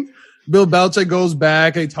anything, Bill Belichick goes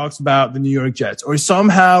back and he talks about the New York Jets, or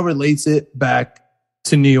somehow relates it back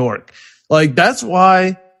to New York. That's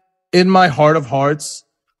why, in my heart of hearts,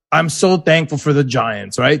 I'm so thankful for the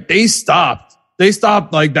Giants, right? They stopped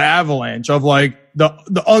the avalanche of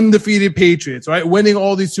the undefeated Patriots, right? Winning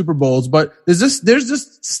all these Super Bowls. But there's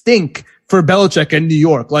this stink for Belichick in New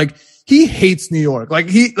York. He hates New York.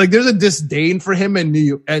 There's a disdain for him in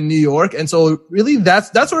New York. And so really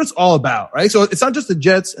that's what it's all about, right? So it's not just the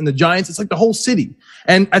Jets and the Giants. It's the whole city.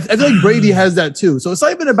 And I feel like Brady has that too. So it's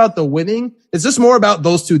not even about the winning. It's just more about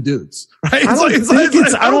those two dudes, right? I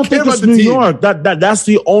don't think it's New York. That's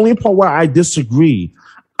the only part where I disagree.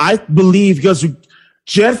 I believe, because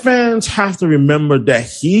Jet fans have to remember that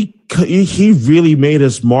he really made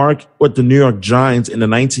his mark with the New York Giants in the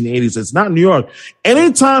 1980s. It's not New York.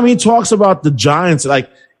 Anytime he talks about the Giants, and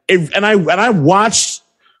I watched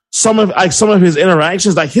some of his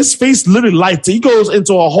interactions, his face literally lights. He goes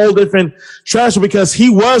into a whole different trash, because he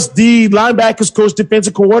was the linebackers coach,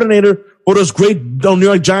 defensive coordinator for those great New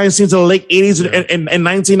York Giants teams in the late 80s and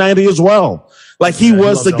 1990 as well. He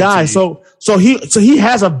was the guy. So he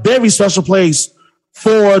has a very special place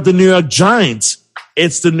for the New York Giants.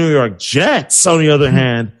 It's the New York Jets, on the other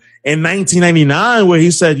hand, in 1999, where he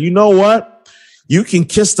said, you know what? You can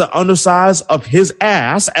kiss the undersides of his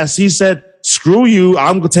ass, as he said, screw you.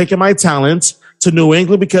 I'm taking my talent to New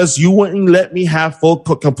England because you wouldn't let me have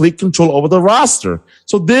complete control over the roster.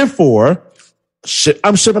 So therefore,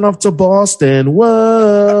 I'm shipping off to Boston.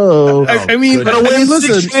 Whoa.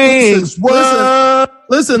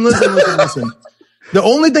 Listen. The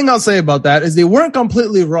only thing I'll say about that is they weren't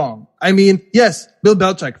completely wrong. I mean, yes, Bill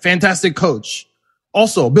Belichick, fantastic coach.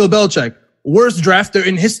 Also, Bill Belichick, worst drafter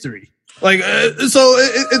in history.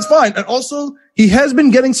 It's fine. And also, he has been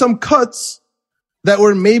getting some cuts that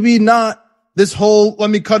were maybe not this whole, let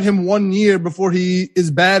me cut him 1 year before he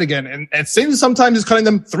is bad again. And it seems sometimes he's cutting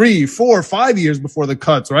them 3, 4, 5 years before the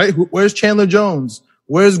cuts, right? Where's Chandler Jones?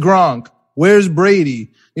 Where's Gronk? Where's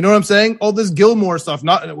Brady? You know what I'm saying? All this Gilmore stuff.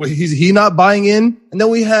 He's not buying in. And then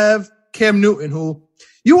we have Cam Newton, who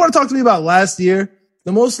you want to talk to me about last year.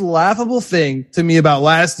 The most laughable thing to me about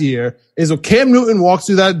last year is when Cam Newton walks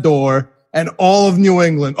through that door and all of New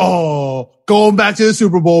England, going back to the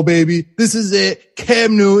Super Bowl, baby. This is it.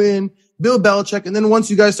 Cam Newton, Bill Belichick. And then once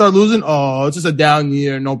you guys start losing, it's just a down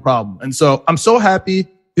year. No problem. And so I'm so happy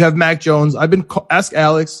you have Mac Jones. Ask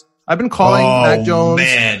Alex. I've been calling Mac Jones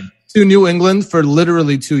to New England for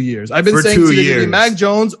literally 2 years. I've been saying to either Mac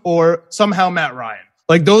Jones or somehow Matt Ryan.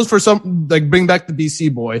 Like those for some, like bring back the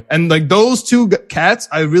BC boy. And like those two cats,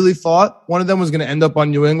 I really thought one of them was going to end up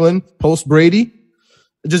on New England post Brady.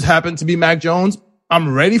 It just happened to be Mac Jones.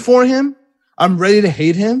 I'm ready for him. I'm ready to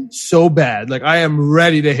hate him so bad. Like I am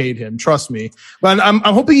ready to hate him. Trust me. But I'm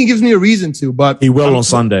hoping he gives me a reason to, but he will on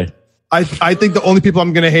Sunday. I think the only people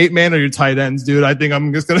I'm going to hate, man, are your tight ends, dude. I think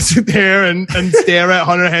I'm just going to sit there and stare at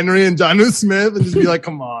Hunter Henry and Jonnu Smith and just be like,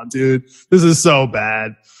 come on, dude. This is so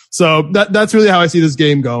bad. So that's really how I see this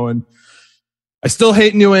game going. I still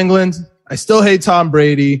hate New England. I still hate Tom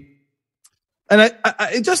Brady. And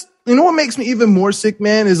it just, you know what makes me even more sick,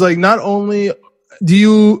 man, is like, not only do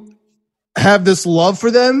you have this love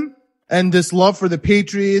for them and this love for the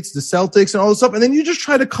Patriots, the Celtics, and all this stuff, and then you just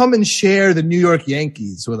try to come and share the New York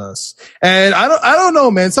Yankees with us. And I don't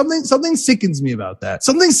know, man. Something sickens me about that.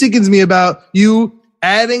 Something sickens me about you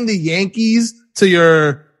adding the Yankees to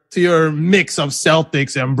your mix of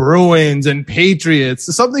Celtics and Bruins and Patriots.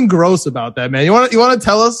 There's something gross about that, man. You want to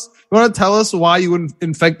tell us? You want to tell us why you would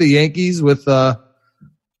infect the Yankees with because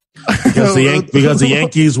the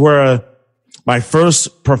Yankees were my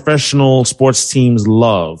first professional sports team's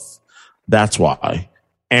love. That's why.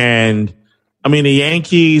 And I mean, the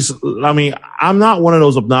Yankees, I'm not one of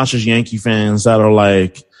those obnoxious Yankee fans that are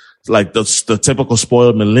like the typical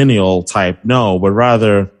spoiled millennial type. No, but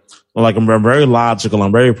rather like I'm very logical.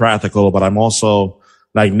 I'm very practical, but I'm also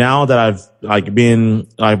like now that I've been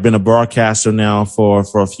a broadcaster now for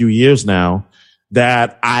a few years now,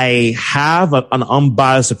 that I have an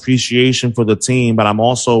unbiased appreciation for the team, but I'm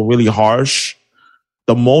also really harsh.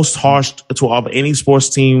 The most harsh of any sports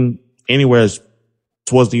team anywhere is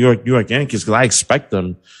towards the New York Yankees because I expect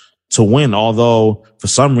them to win. Although for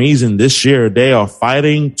some reason this year they are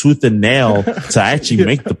fighting tooth and nail to actually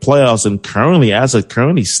make the playoffs, and currently, as it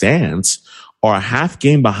currently stands, are a half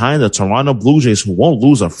game behind the Toronto Blue Jays, who won't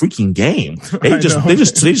lose a freaking game. They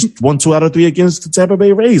just won 2 out of 3 against the Tampa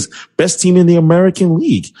Bay Rays, best team in the American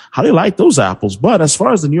League. How do you like those apples? But as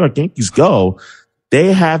far as the New York Yankees go,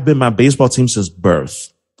 they have been my baseball team since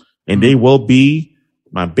birth, and they will be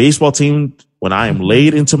my baseball team when I am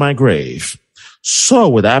laid into my grave. So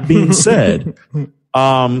with that being said,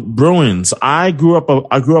 Bruins, I grew up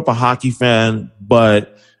a hockey fan,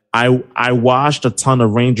 but I watched a ton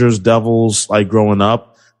of Rangers, Devils, like growing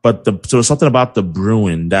up, but there was something about the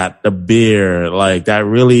Bruin, the beer, like that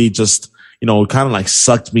really just, kind of like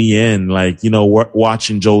sucked me in, like,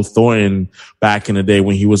 watching Joe Thornton back in the day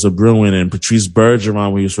when he was a Bruin, and Patrice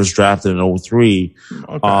Bergeron when he was first drafted in 2003.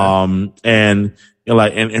 Okay. And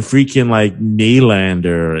freaking like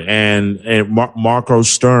Nylander and Marco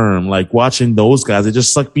Sturm, like watching those guys, it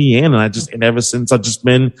just sucked me in. And ever since I've just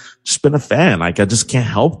been a fan. Like I just can't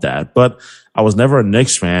help that. But I was never a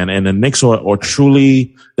Knicks fan, and the Knicks are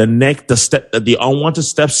truly the unwanted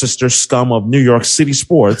stepsister scum of New York City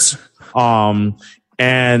sports.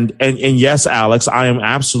 And yes, Alex, I am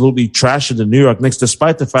absolutely trashing the New York Knicks,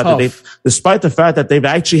 despite the fact that they've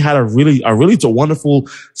actually had a really wonderful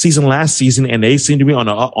season last season, and they seem to be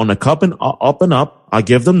on a cup and up and up. I'll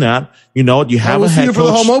give them that. You have a head coach.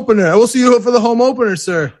 I will see you for the home opener,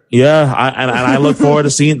 sir. Yeah, I look forward to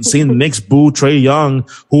seeing the Knicks boo Trae Young,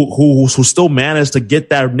 who still managed to get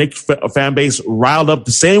that Knicks fan base riled up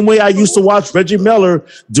the same way I used to watch Reggie Miller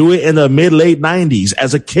do it in the mid-late 90s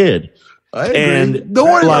as a kid. I agree. And don't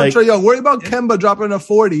worry about Trae Young. Worry about Kemba dropping a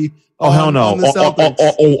 40. Oh, hell no.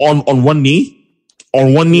 On one knee?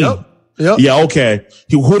 On one knee? Yep. Yeah, okay.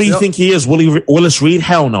 Who do you think he is? Willis Reed?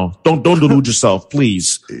 Hell no. Don't delude yourself,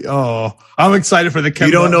 please. Oh, I'm excited for the Kemba.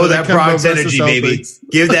 You don't know that Kemba Bronx versus energy, Celtics. baby.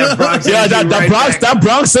 Give that Bronx Yeah, energy. that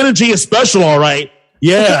Bronx energy is special, all right.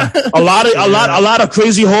 Yeah, a lot of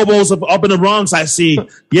crazy hobos up in the Bronx. I see.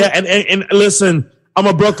 Yeah, and listen, I'm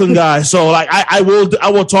a Brooklyn guy, so like I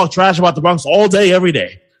will talk trash about the Bronx all day, every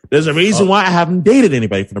day. There's a reason why I haven't dated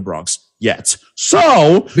anybody from the Bronx yet.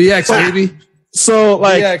 So BX baby. So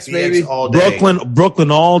like BX baby. all day.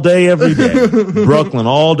 Brooklyn all day, every day. Brooklyn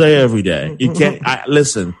all day, every day. You can't.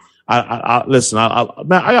 Listen. I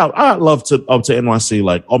love to up to NYC.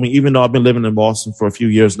 Like, I mean, even though I've been living in Boston for a few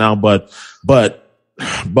years now, but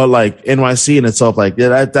like NYC in itself, like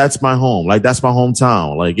that's my home. Like that's my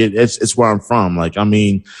hometown. Like it's where I'm from. Like, I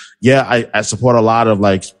mean, yeah, I support a lot of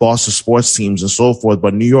like Boston sports teams and so forth,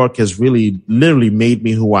 but New York has really literally made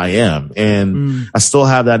me who I am. And I still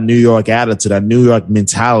have that New York attitude, that New York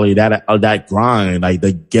mentality, that grind, like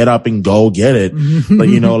the get up and go get it. Like,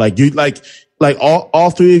 you know, like you, like all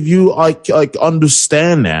three of you like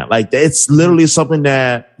understand that. Like it's literally something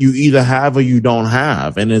that you either have or you don't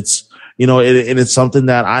have. And it's, you know, and it's something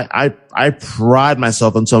that I pride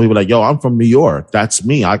myself in telling people like, yo, I'm from New York. That's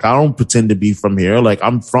me. Like, I don't pretend to be from here. Like,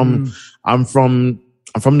 I'm from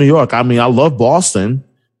New York. I mean, I love Boston,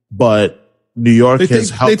 but New York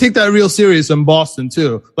they take that real serious in Boston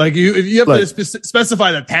too. Like if you have to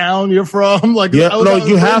specify the town you're from. Like, yeah,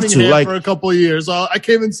 you have to. Like for a couple of years, I can't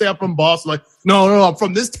even say I'm from Boston. Like, no, I'm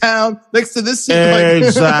from this town next to this city.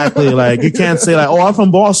 Exactly. Like you can't say like, oh, I'm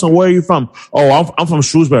from Boston. Where are you from? Oh, I'm from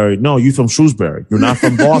Shrewsbury. No, you from Shrewsbury. You're not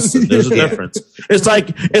from Boston. There's a difference. It's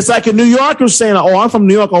like a New Yorker saying, oh, I'm from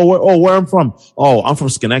New York. Where I'm from? Oh, I'm from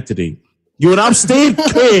Schenectady. You're an upstate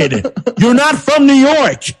kid. You're not from New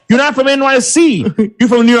York. You're not from NYC. You're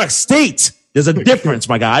from New York State. There's a difference,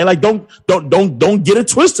 my guy. Like, don't get it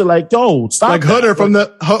twisted. Like, yo, stop. Like Hooder from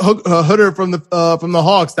the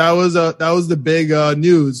Hawks. That was the big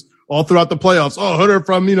news all throughout the playoffs. Oh, Hooder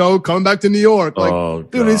from coming back to New York. Like,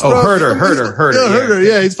 dude, he's from Hurter. Yeah, Hurter.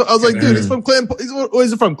 Yeah, I was like, dude, he's from Clinton. Where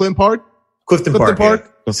is it from? Clinton Park. Clifton Park.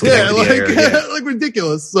 Yeah, like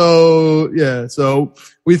ridiculous. So yeah, so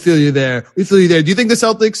we feel you there. Do you think the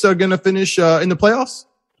Celtics are going to finish in the playoffs?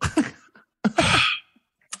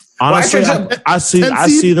 Honestly, I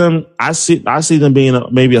see them being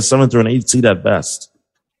maybe a 7th or an 8th seed at best.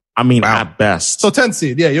 I mean, at best. So 10th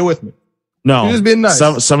seed. Yeah, you're with me. No, you're just being nice.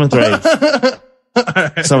 7th or 8th.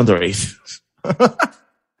 7th or 8th.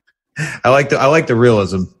 I like the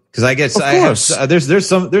realism. Because I guess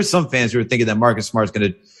there's some fans who are thinking that Marcus Smart's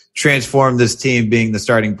going to transform this team being the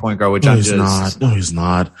starting point guard, which he's not. No, he's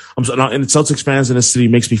not. And the Celtics fans in the city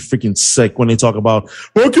makes me freaking sick when they talk about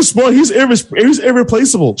Marcus Smart. He's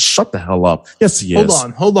irreplaceable. Shut the hell up. Yes, he is.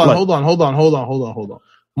 Hold on.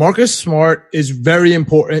 Marcus Smart is very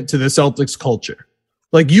important to the Celtics culture.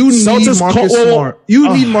 Like you need Marcus Smart.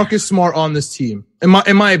 You need Marcus Smart on this team, in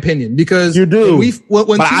my opinion, because you do.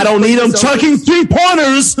 But I don't need him chucking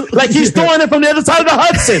 3-pointers like he's throwing it from the other side of the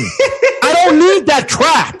Hudson. I don't need that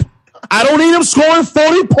crap. I don't need him scoring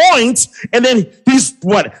 40 points and then he's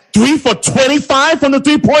 3 for 25 from the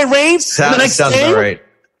 3-point range. Sounds about right.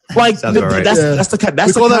 Like that's the kind.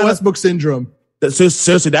 We call that Westbrook syndrome.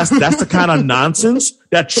 Seriously, that's the kind of nonsense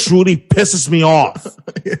that truly pisses me off.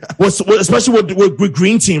 Yeah. Especially with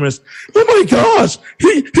green teamers. Oh my gosh,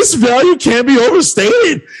 his value can't be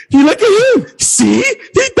overstated. Look at him. See,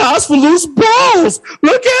 he dives for loose balls.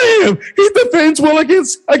 Look at him. He defends well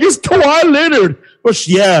against Kawhi Leonard. But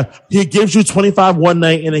yeah, he gives you 25 one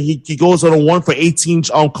night and then he goes on a 1 for 18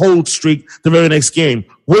 cold streak the very next game.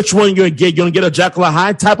 Which one you gonna get? You gonna get a Jekyll and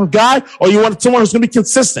Hyde type of guy, or you want someone who's gonna be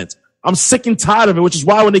consistent? I'm sick and tired of it, which is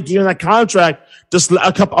why when they gave him that contract just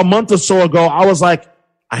a month or so ago, I was like,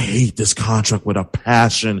 I hate this contract with a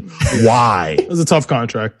passion. Why? It was a tough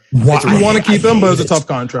contract. Why? We want to keep him, but it was a tough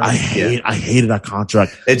contract. I hated that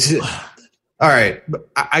contract. It's all right.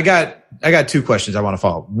 I got 2 questions I want to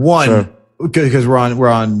follow. One, because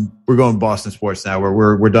we're going Boston sports now.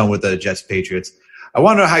 We're done with the Jets Patriots. I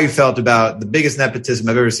want to know how you felt about the biggest nepotism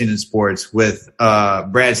I've ever seen in sports with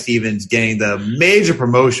Brad Stevens getting the major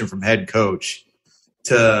promotion from head coach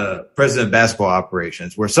to president of basketball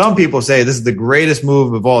operations, where some people say this is the greatest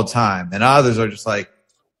move of all time, and others are just like,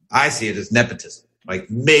 I see it as nepotism, like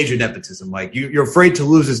major nepotism. Like you're afraid to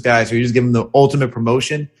lose this guy, so you just give him the ultimate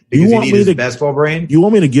promotion because you need his basketball brain. You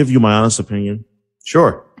want me to give you my honest opinion?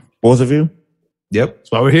 Sure. Both of you? Yep.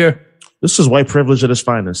 That's why we're here. This is white privilege at its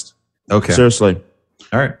finest. Okay. Seriously.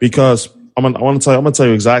 All right. Because I'm gonna tell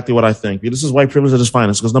you exactly what I think. This is white privilege at its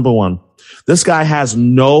finest. Because number one, this guy has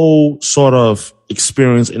no sort of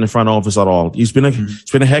experience in the front office at all. He's been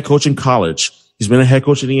a head coach in college. He's been a head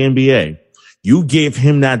coach in the NBA. You gave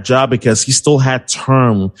him that job because he still had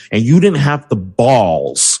term, and you didn't have the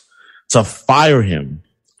balls to fire him.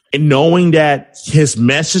 And knowing that his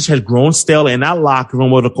message had grown stale in that locker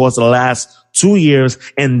room over the course of the last 2 years,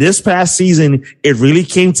 and this past season, it really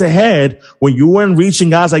came to head when you weren't reaching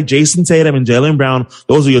guys like Jason Tatum and Jaylen Brown.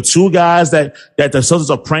 Those are your two guys that the Celtics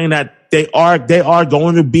are praying that they are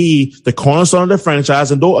going to be the cornerstone of the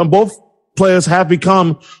franchise. And both players have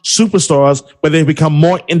become superstars, but they've become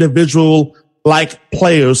more individual like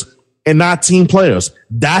players and not team players.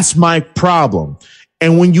 That's my problem.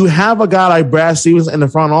 And when you have a guy like Brad Stevens in the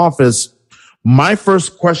front office, my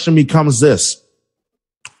first question becomes this.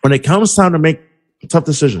 When it comes time to make tough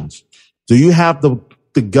decisions, do you have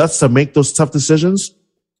the guts to make those tough decisions?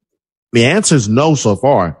 The answer is no so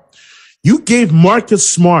far. You gave Marcus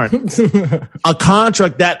Smart a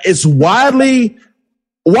contract that is widely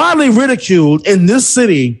ridiculed in this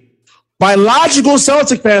city by logical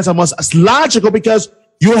Celtic fans. It's logical because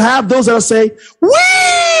you have those that will say,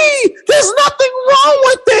 there's nothing wrong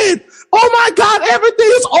with it. Oh my God, everything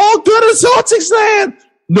is all good in Celtics land.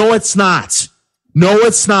 No, it's not. No,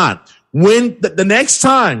 it's not. When the next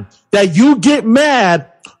time that you get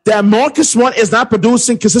mad that Marcus Smart is not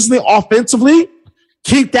producing consistently offensively,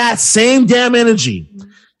 keep that same damn energy.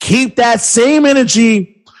 Keep that same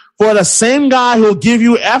energy for the same guy who will give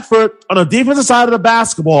you effort on the defensive side of the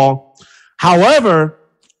basketball. However,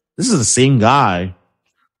 this is the same guy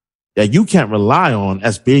that you can't rely on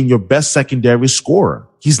as being your best secondary scorer.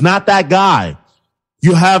 He's not that guy.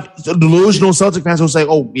 You have delusional Celtic fans who say,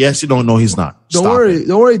 oh, yes, you don't know he's not. Don't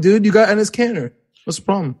worry, dude. You got Enes Kanter. What's the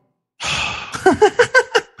problem?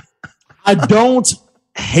 I don't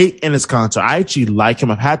hate Enes Kanter. I actually like him.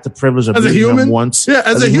 I've had the privilege of meeting him once. Yeah,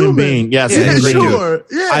 as a human being. Yes, sure.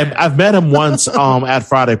 Yeah. I've met him once at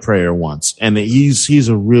Friday Prayer once, and he's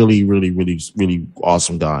a really, really, really, really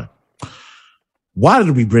awesome guy. Why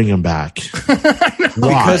did we bring him back?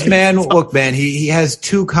 Because, look, he has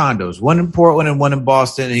 2 condos, one in Portland and one in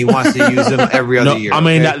Boston, and he wants to use them every other year. I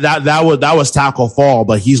mean, okay? that was Taco Fall,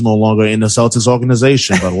 but he's no longer in the Celtics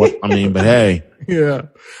organization. But hey. Yeah.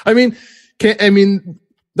 I mean,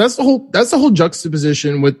 that's the whole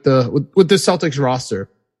juxtaposition with the Celtics roster.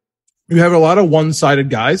 You have a lot of one-sided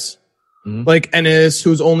guys. Mm-hmm. Like Enes,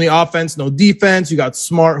 who's only offense, no defense. You got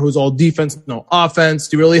Smart, who's all defense, no offense.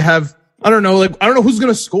 Do you really have, I don't know who's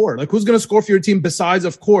going to score. Like, who's going to score for your team besides,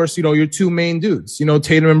 of course, your 2 main dudes,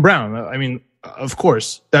 Tatum and Brown. I mean, of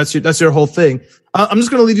course, that's your whole thing. I'm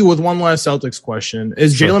just going to leave you with one last Celtics question.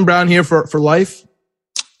 Is Jaylen Brown here for life?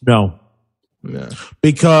 No. Yeah.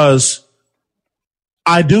 Because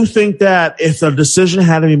I do think that if the decision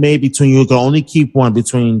had to be made between you can only keep one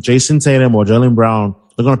between Jason Tatum or Jaylen Brown,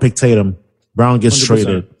 they're going to pick Tatum. Brown gets 100%.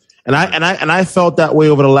 Traded. And I felt that way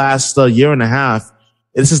over the last year and a half.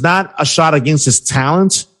 This is not a shot against his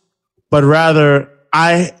talent, but rather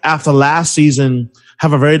after last season,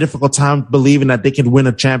 have a very difficult time believing that they can win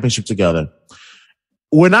a championship together.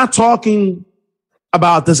 We're not talking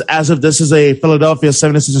about this as if this is a Philadelphia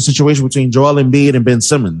 76ers situation between Joel Embiid and Ben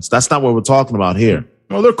Simmons. That's not what we're talking about here.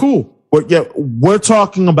 Oh, they're cool. We're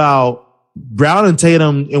talking about Brown and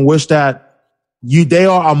Tatum, in which that they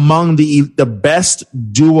are among the best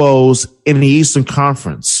duos in the Eastern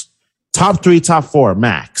Conference. Top 3, top 4,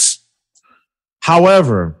 max.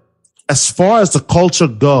 However, as far as the culture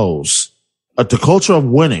goes, the culture of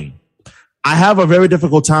winning, I have a very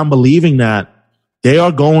difficult time believing that they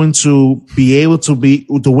are going to be able to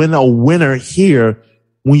win a winner here.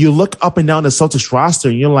 When you look up and down the Celtics roster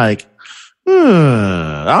and you're like,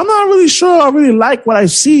 I'm not really sure I really like what I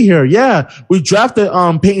see here. Yeah, we drafted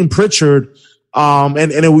Peyton Pritchard.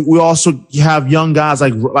 And we also have young guys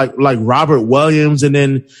like Robert Williams, and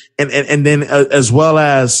then as well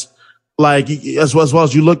as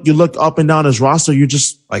you look up and down his roster, you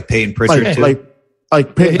just like Peyton Pritchard Peyton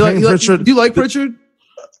Pritchard. Do you like Pritchard?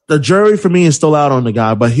 The jury for me is still out on the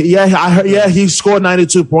guy, but he scored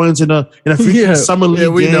 92 points in a summer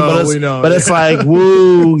league game. But it's like,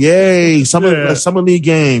 woo, yay, summer league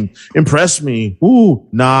game, impressed me. Woo,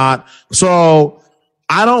 not so.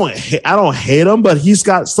 I don't hate him, but he's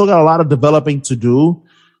still got a lot of developing to do.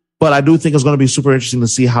 But I do think it's going to be super interesting to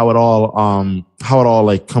see how it all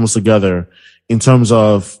like comes together in terms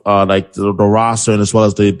of like the roster, and as well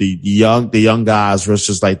as the young guys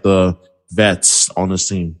versus like the vets on this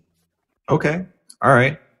team. Okay, all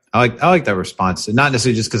right. I like that response, and not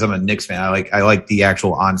necessarily just because I'm a Knicks fan. I like the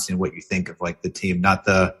actual honesty in what you think of like the team, not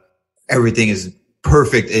the everything is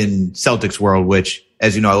perfect in Celtics world, which,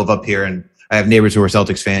 as you know, I live up here and I have neighbors who are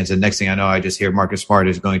Celtics fans. And next thing I know, I just hear Marcus Smart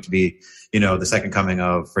is going to be, the second coming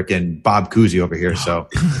of freaking Bob Cousy over here. So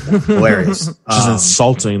hilarious. Just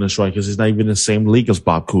insulting this, right? Because he's not even in the same league as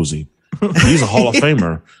Bob Cousy. He's a Hall of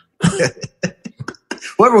Famer.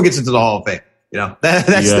 Well, everyone gets into the Hall of Fame.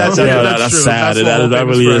 That's sad. That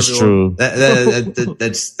really is true.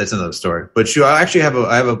 That's another story. But Shu, I actually have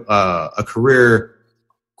a career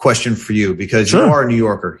question for you because you are a New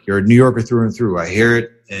Yorker. You're a New Yorker through and through. I hear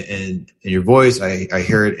it in your voice. I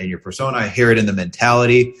hear it in your persona. I hear it in the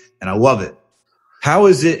mentality, and I love it. How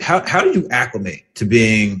is it? How did you acclimate to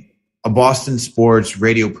being a Boston sports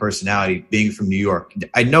radio personality, being from New York?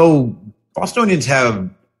 I know Bostonians have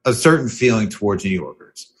a certain feeling towards New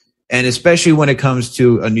Yorkers. And especially when it comes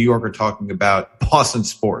to a New Yorker talking about Boston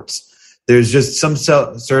sports, there's just some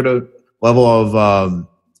sort of level of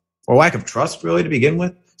or lack of trust, really, to begin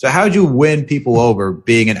with. So how did you win people over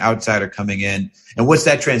being an outsider coming in? And what's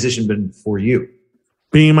that transition been for you?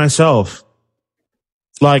 Being myself.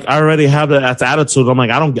 Like, I already have that attitude. I'm like,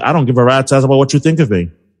 I don't give a rat's ass about what you think of me.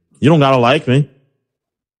 You don't gotta like me.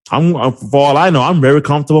 For all I know, I'm very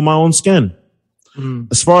comfortable in my own skin.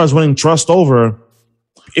 As far as winning trust over,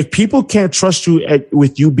 if people can't trust you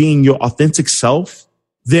with you being your authentic self,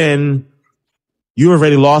 then you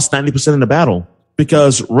already lost 90% of the battle.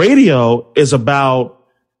 Because radio is about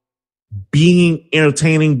being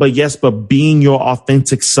entertaining, but being your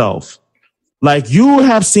authentic self. Like you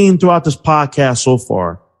have seen throughout this podcast so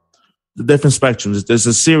far, the different spectrums. There's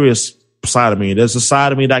a serious side of me. There's a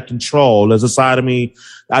side of me that control. There's a side of me.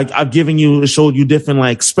 I've showed you different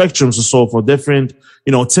like spectrums and so forth, different,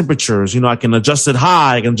 temperatures. I can adjust it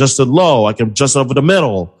high. I can adjust it low. I can adjust it over the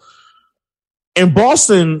middle. In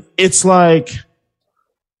Boston, it's like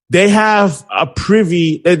they have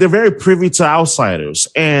they're very privy to outsiders.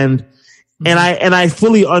 And I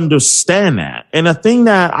fully understand that. And the thing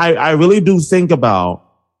that I really do think about,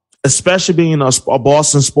 especially being a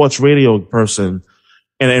Boston sports radio person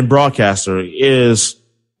and broadcaster, is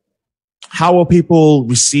how will people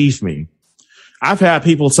receive me? I've had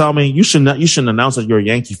people tell me, you shouldn't announce that you're a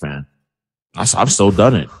Yankee fan. I've still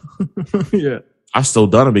done it. Yeah. I've still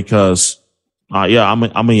done it because,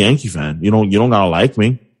 I'm a Yankee fan. You don't gotta like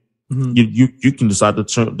me. Mm-hmm. You can decide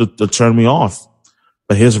to turn me off.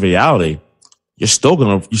 But here's the reality. You're still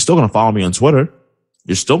gonna follow me on Twitter.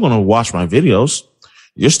 You're still gonna watch my videos.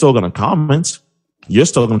 You're still gonna comment. You're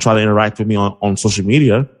still gonna try to interact with me on social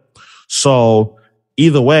media. So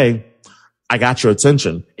either way, I got your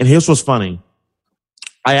attention. And here's what's funny.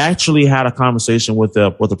 I actually had a conversation with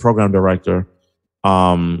the program director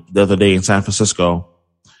the other day in San Francisco.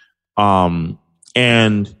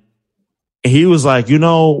 And he was like,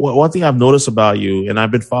 one thing I've noticed about you, and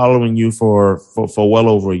I've been following you for well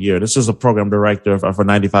over a year. This is a program director for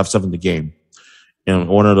 95.7 The Game,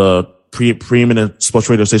 one of the preeminent sports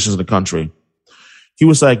radio stations in the country. He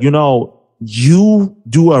was like, you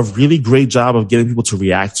do a really great job of getting people to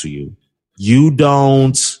react to you. You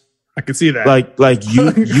don't. I can see that. Like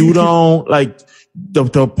you don't like the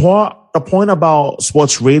point about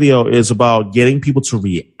sports radio is about getting people to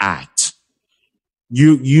react.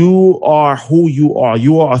 You are who you are.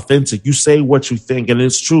 You are authentic. You say what you think. And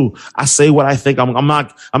it's true. I say what I think. I'm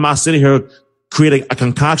not sitting here creating a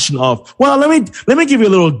concoction of, well, let me give you a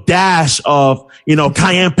little dash of,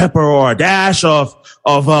 cayenne pepper or a dash of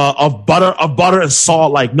butter and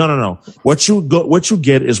salt. Like, no. What you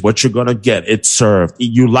get is what you're going to get. It's served.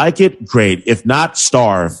 You like it? Great. If not,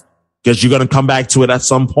 starve, because you're going to come back to it at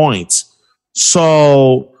some point.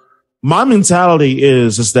 So my mentality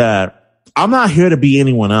is that I'm not here to be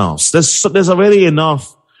anyone else. There's already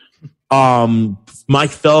enough, Mike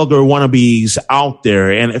Felger wannabes out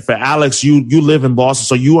there. And for Alex, you live in Boston,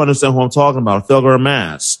 so you understand who I'm talking about. Felger and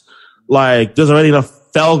Mass. Like, there's already enough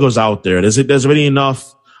Felgers out there. There's already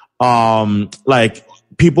enough, like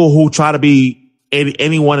people who try to be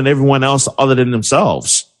anyone and everyone else other than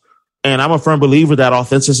themselves. And I'm a firm believer that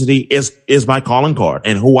authenticity is my calling card,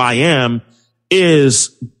 and who I am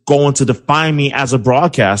is going to define me as a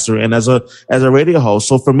broadcaster and as a radio host.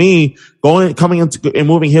 So for me, coming into and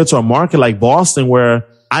moving here to a market like Boston, where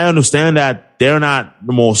I understand that they're not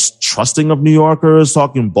the most trusting of New Yorkers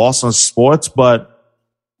talking Boston sports, but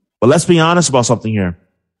let's be honest about something here.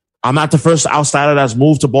 I'm not the first outsider that's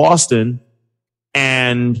moved to Boston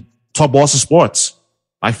and talk Boston sports.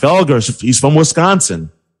 Like Felger, he's from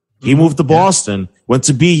Wisconsin. He moved to Boston, went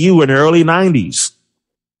to BU in the early 90s.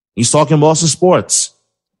 He's talking Boston sports.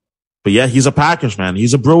 But yeah, he's a Packers fan.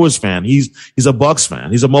 He's a Brewers fan. He's a Bucks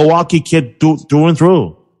fan. He's a Milwaukee kid through and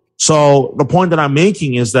through. So the point that I'm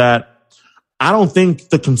making is that I don't think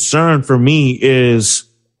the concern for me is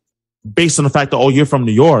based on the fact that, oh, you're from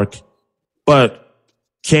New York, but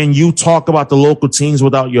can you talk about the local teams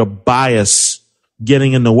without your bias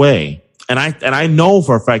getting in the way? And I know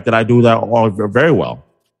for a fact that I do that all very well.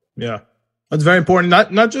 Yeah. That's very important.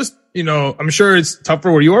 Not just, I'm sure it's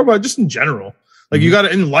tougher where you are, but just in general. Like you got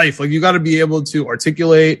to, in life, like you got to be able to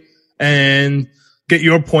articulate and get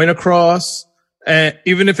your point across. And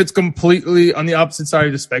even if it's completely on the opposite side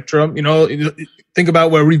of the spectrum, think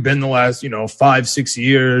about where we've been the last, 5-6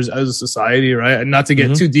 years as a society, right? And not to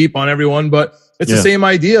get too deep on everyone, but it's the same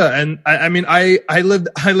idea. And I mean, I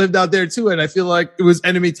lived out there too. And I feel like it was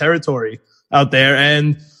enemy territory out there.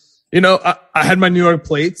 And, I had my New York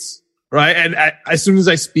plates. Right. And as soon as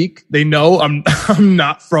I speak, they know I'm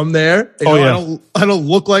not from there. I don't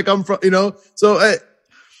look like I'm from, so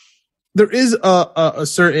there is a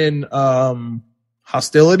certain,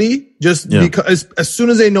 hostility just because as soon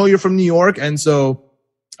as they know you're from New York. And so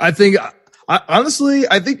I think, honestly,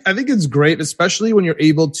 I think it's great, especially when you're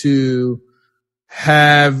able to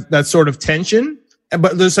have that sort of tension,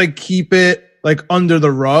 but just like keep it like under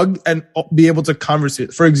the rug and be able to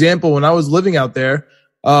conversate. For example, when I was living out there,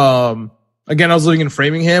 again, I was living in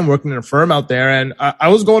Framingham, working in a firm out there, and I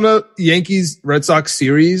was going to Yankees Red Sox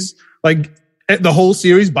series, like the whole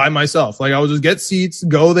series by myself. Like I would just get seats,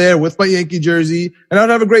 go there with my Yankee jersey, and I'd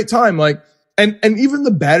have a great time. Like, and even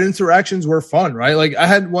the bad interactions were fun, right? Like I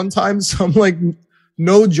had one time some like,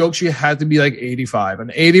 no joke, she had to be like 85, an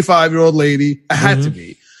 85-year-old lady. I had to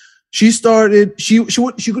be. She started, she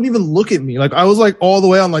couldn't even look at me. Like I was like all the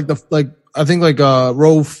way on like I think like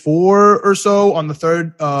row 4 or so on the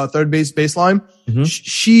third baseline.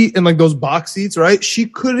 She in like those box seats, right? She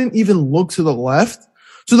couldn't even look to the left,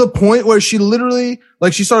 to the point where she literally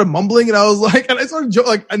like she started mumbling, and I was like, and I started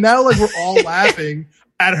joking, and now like we're all laughing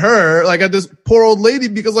at her, like at this poor old lady,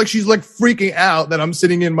 because like she's like freaking out that I'm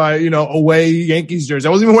sitting in my away Yankees jersey.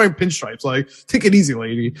 I wasn't even wearing pinstripes. Like, take it easy,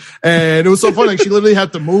 lady. And it was so funny. Like she literally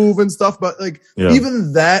had to move and stuff. But like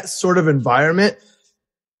even that sort of environment,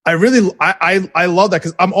 I love that,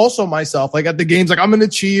 because I'm also myself. Like at the games, like I'm gonna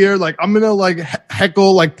cheer, like I'm gonna like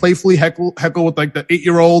heckle, like playfully heckle with like the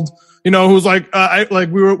 8-year-old, who's like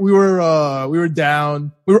we were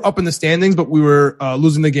down, we were up in the standings, but we were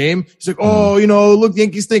losing the game. He's like, oh, look,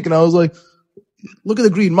 Yankees stink, and I was like, look at the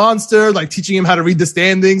green monster, like teaching him how to read the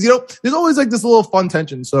standings. There's always like this little fun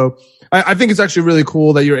tension. So I think it's actually really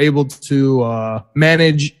cool that you're able to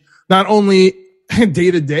manage not only day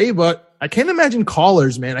to day, but I can't imagine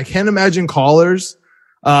callers, man. I can't imagine callers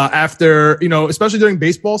after, especially during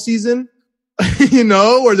baseball season,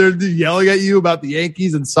 where they're yelling at you about the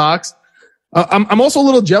Yankees and Sox. I'm also a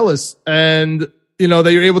little jealous, and,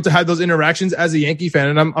 that you're able to have those interactions as a Yankee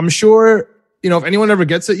fan. And I'm sure, if anyone ever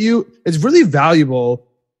gets at you, it's really valuable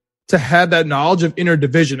to have that knowledge of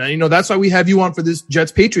interdivision. And, that's why we have you on for this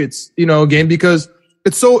Jets Patriots, game, because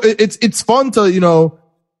it's fun to,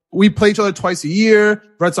 we play each other twice a year.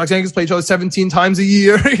 Red Sox Yankees play each other 17 times a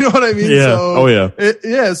year. You know what I mean?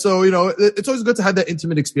 Yeah. So, So, it's always good to have that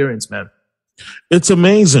intimate experience, man. It's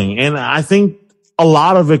amazing. And I think a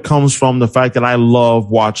lot of it comes from the fact that I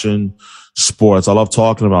love watching sports. I love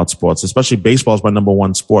talking about sports, especially baseball is my number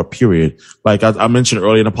one sport, period. Like I mentioned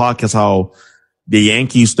earlier in the podcast, how the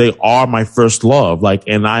Yankees, they are my first love. Like,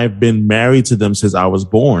 and I've been married to them since I was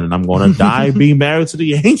born, and I'm going to die being married to the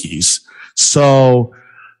Yankees. So,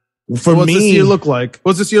 what's this year look like?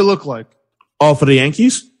 Oh, for the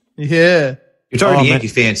Yankees? Yeah. You're talking to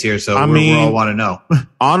Yankees fans here, so we all want to know.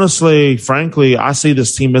 Honestly, frankly, I see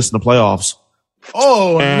this team missing the playoffs.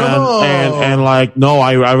 Oh, no. And like, no,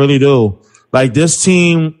 I really do. Like this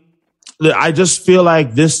team, I just feel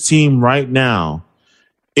like this team right now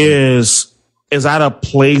is at a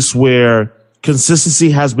place where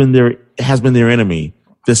consistency has been their enemy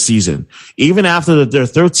this season. Even after their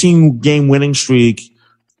 13-game winning streak,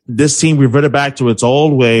 this team reverted back to its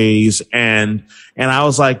old ways, and I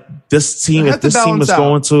was like, this team, if this team is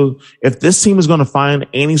going to find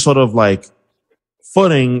any sort of like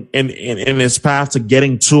footing in its path to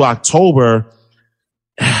getting to October,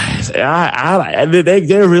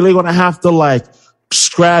 they're really going to have to like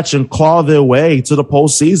scratch and claw their way to the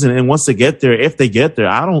postseason. And once they get there, if they get there,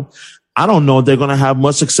 I don't know if they're going to have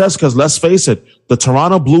much success, because let's face it, the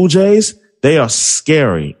Toronto Blue Jays, they are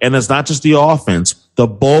scary. And it's not just the offense. The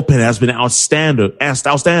bullpen has been outstanding.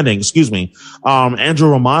 Andrew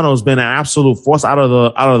Romano has been an absolute force out of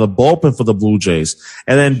the bullpen for the Blue Jays.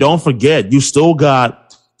 And then don't forget, you still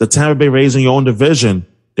got the Tampa Bay Rays in your own division.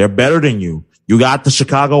 They're better than you. You got the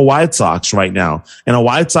Chicago White Sox right now, and a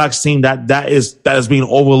White Sox team that is being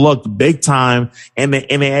overlooked big time in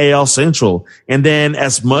the AL Central. And then,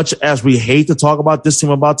 as much as we hate to talk about this team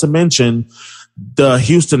I'm about to mention, the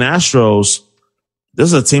Houston Astros, this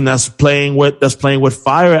is a team that's playing with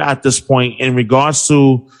fire at this point in regards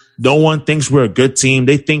to no one thinks we're a good team.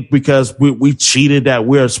 They think because we cheated that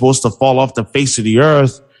we're supposed to fall off the face of the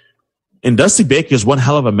earth. And Dusty Baker is one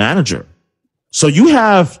hell of a manager. So you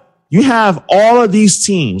have all of these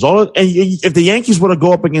teams, and if the Yankees were to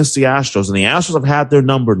go up against the Astros, and the Astros have had their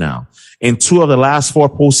number now in 2 of the last 4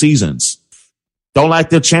 postseasons, don't like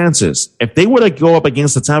their chances. If they were to go up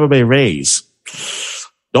against the Tampa Bay Rays,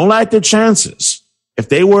 don't like their chances. If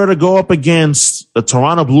they were to go up against the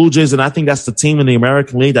Toronto Blue Jays, and I think that's the team in the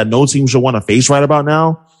American League that no team should want to face right about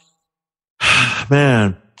now,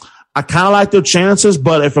 man, I kind of like their chances,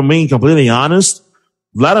 but if I'm being completely honest,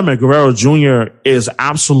 Vladimir Guerrero Jr. is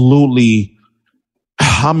absolutely,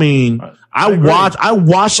 I mean, I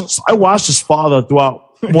watched his father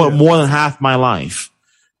throughout more than half my life.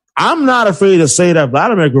 I'm not afraid to say that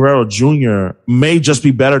Vladimir Guerrero Jr. may just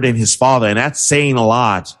be better than his father, and that's saying a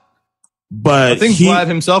lot. But I think Vlad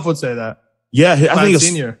himself would say that. Yeah, Vlad I think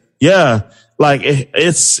Senior. Yeah, like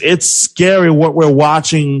it's scary what we're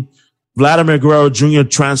watching Vladimir Guerrero Jr.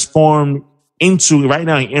 transform into right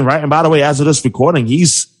now. And by the way, as of this recording,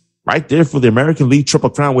 he's right there for the American League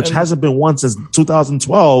Triple Crown, which hasn't been won since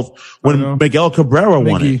 2012 when Miguel Cabrera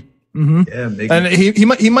won it. Mm-hmm. Yeah, and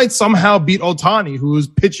he might somehow beat Ohtani, who's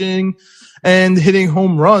pitching and hitting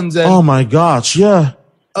home runs. And oh my gosh, yeah.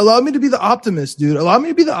 Allow me to be the optimist, dude. Allow me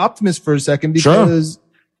to be the optimist for a second, because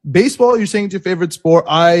baseball, you're saying it's your favorite sport.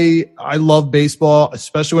 I love baseball,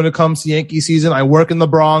 especially when it comes to Yankee season. I work in the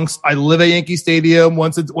Bronx. I live at Yankee Stadium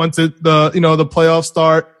once the playoffs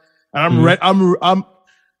start. And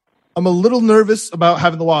I'm a little nervous about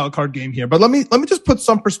having the wild card game here, but let me just put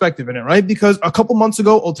some perspective in it, right? Because a couple months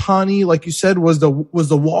ago, Ohtani, like you said, was the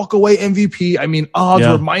walk away MVP. I mean, odds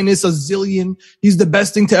were minus a zillion. He's the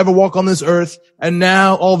best thing to ever walk on this earth. And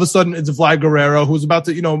now all of a sudden it's Vlad Guerrero, who's about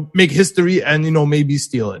to, make history and, maybe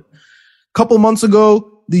steal it. A couple months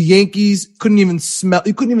ago, the Yankees couldn't even spell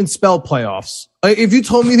playoffs. Like, if you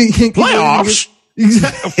told me the Yankees playoffs,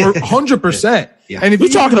 for 100%. Yeah. And if you're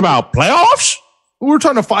talking about playoffs, we're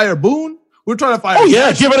trying to fire Boone. We're trying to fire. Oh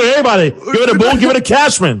yeah, give it to everybody. Give it to Boone. Give it to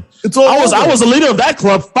Cashman. I was the leader of that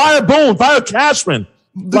club. Fire Boone. Fire Cashman.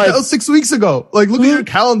 That was 6 weeks ago. Like, look at your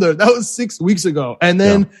calendar. That was 6 weeks ago. And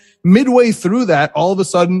then midway through that, all of a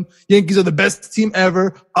sudden, Yankees are the best team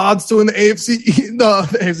ever. Odds to win the the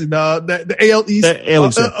AL East. The AL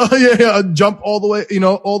East. Jump all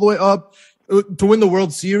the way up to win the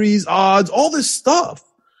World Series. Odds, all this stuff.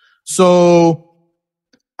 So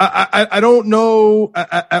I don't know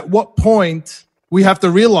at what point we have to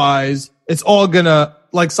realize it's all gonna,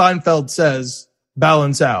 like Seinfeld says,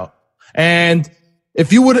 balance out. And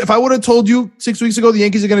if I would have told you 6 weeks ago the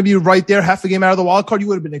Yankees are going to be right there, half a game out of the wild card, you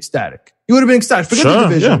would have been ecstatic. Forget the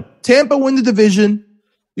division. Yeah. Tampa win the division.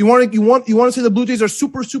 You want to say the Blue Jays are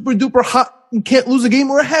super, super duper hot and can't lose a game?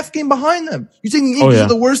 We're a half game behind them. You're saying the Yankees are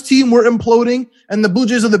the worst team, we're imploding, and the Blue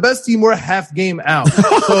Jays are the best team, we're a half game out.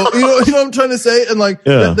 So, you know what I'm trying to say? And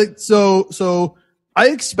so I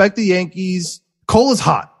expect the Yankees. Cole is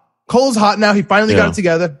hot. Cole's hot now. He finally got it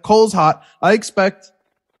together. Cole's hot. I expect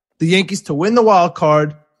the Yankees to win the wild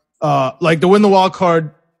card,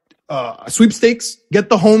 sweepstakes, get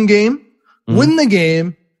the home game, win the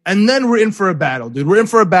game, and then we're in for a battle, dude. We're in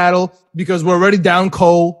for a battle because we're already down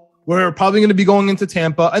Cole. We're probably going to be going into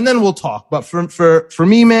Tampa, and then we'll talk. But for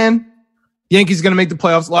me, man, Yankees going to make the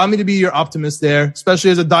playoffs. Allow me to be your optimist there, especially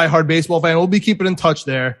as a diehard baseball fan. We'll be keeping in touch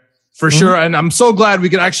there for sure. And I'm so glad we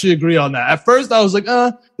can actually agree on that. At first, I was like,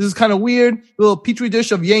 this is kind of weird. A little petri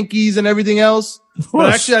dish of Yankees and everything else.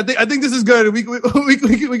 But actually, I think this is good. We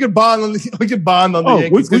could bond on the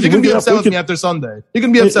Yankees. You can be upset with me after Sunday. You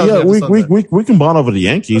can be upset with me after Sunday. We can bond over the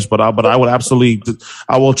Yankees, but I would absolutely,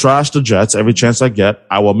 I will trash the Jets every chance I get.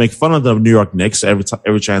 I will make fun of the New York Knicks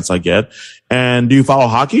every chance I get. And do you follow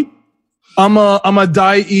hockey? I'm a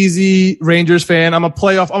die easy Rangers fan. I'm a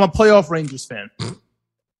playoff Rangers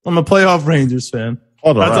fan.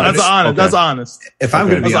 Oh, that's honest. Okay. That's honest. If I'm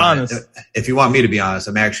going to be honest, if you want me to be honest,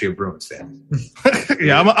 I'm actually a Bruins fan.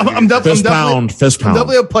 Yeah, I'm definitely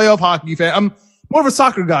a playoff hockey fan. I'm more of a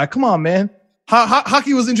soccer guy. Come on, man.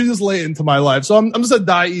 Hockey was introduced late into my life, so I'm just a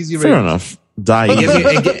die easy. Fair enough. Die easy.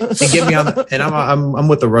 Get me on. And I'm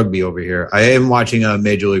with the rugby over here. I am watching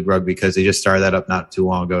Major League Rugby because they just started that up not too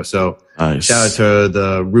long ago. So nice. Shout out to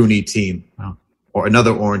the Rooney team, or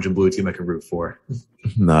another orange and blue team I can root for.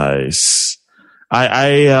 Nice.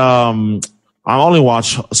 I I only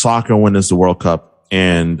watch soccer when it's the World Cup,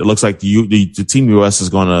 and it looks like the Team US is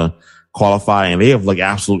going to qualify, and they have like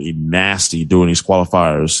absolutely nasty doing these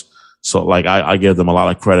qualifiers. So like I give them a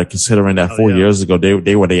lot of credit, considering that 4 years ago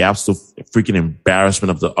they were the absolute freaking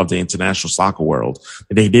embarrassment of the international soccer world.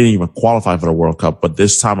 They didn't even qualify for the World Cup, but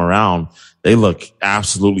this time around they look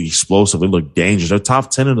absolutely explosive. They look dangerous. They're top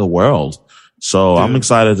 10 in the world. So I'm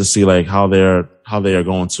excited to see like how they are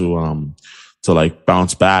going to like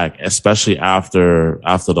bounce back, especially after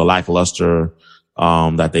the lackluster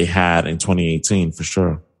that they had in 2018 for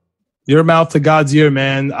sure. Your mouth to God's ear,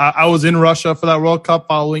 man. I was in Russia for that World Cup,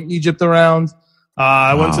 following Egypt around.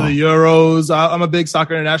 I went to the Euros. I'm a big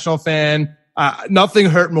Soccer International fan. Nothing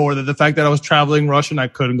hurt more than the fact that I was traveling Russia and I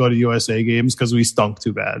couldn't go to USA games because we stunk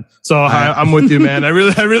too bad. So I'm with you, man. I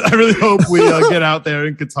really hope we get out there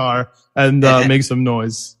in Qatar and make some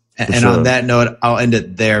noise. And on that note, I'll end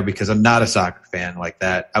it there because I'm not a soccer fan like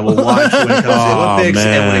that. I will watch when it comes to the Olympics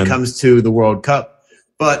and when it comes to the World Cup.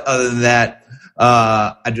 But other than that,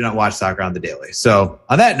 I do not watch soccer on the daily. So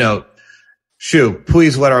on that note, Shu,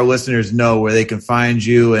 please let our listeners know where they can find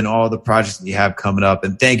you and all the projects that you have coming up.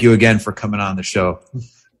 And thank you again for coming on the show.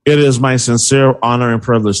 It is my sincere honor and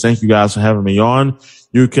privilege. Thank you guys for having me on.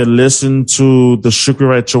 You can listen to the Shukri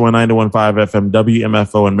Wright Show on 91.5 FM,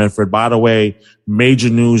 WMFO in Medford. By the way, major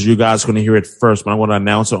news. You guys are going to hear it first, but I'm going to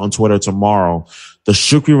announce it on Twitter tomorrow. The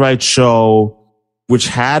Shukri Wright Show, which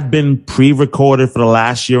had been pre-recorded for the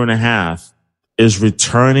last year and a half, is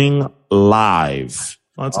returning live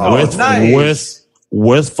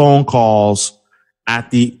with phone calls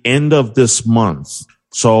at the end of this month.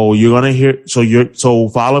 So you're going to hear, so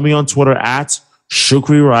follow me on Twitter at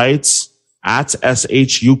Shukri Wrights, at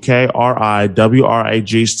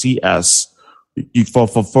SHUKRIWRIGHTS.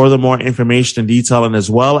 For further more information and detail, and as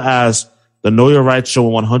well as the Know Your Rights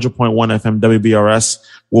Show on 100.1 FM WBRS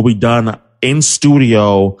will be done in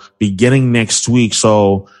studio beginning next week.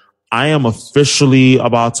 So I am officially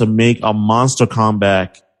about to make a monster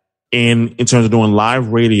comeback in terms of doing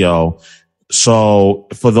live radio. So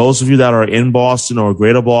for those of you that are in Boston or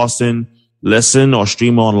Greater Boston, listen or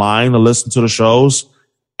stream online or listen to the shows.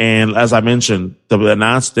 And as I mentioned, the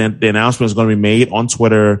announcement is going to be made on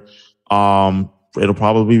Twitter. It'll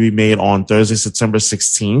probably be made on Thursday, September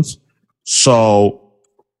 16th. So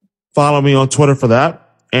follow me on Twitter for that.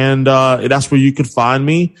 And that's where you can find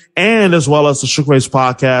me. And as well as the Shukri Wright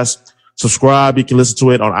podcast, subscribe. You can listen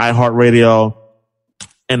to it on iHeartRadio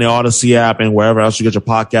and the Odyssey app and wherever else you get your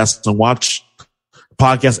podcasts, and watch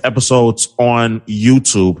podcast episodes on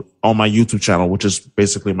YouTube, on my YouTube channel, which is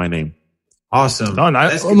basically my name. Awesome.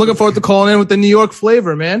 I'm looking forward to calling in with the New York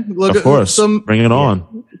flavor, man. Of course. Bring it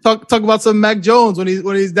on. Talk about some Mac Jones when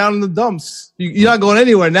he's down in the dumps. You're not going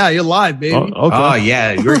anywhere now. You're live, baby. Okay. Oh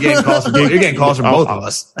yeah, you're getting calls from both of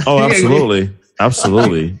us. Oh, absolutely,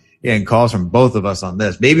 absolutely. Yeah, and calls from both of us on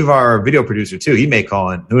this. Maybe our video producer too. He may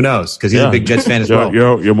call in. Who knows? Because he's a big Jets fan as well.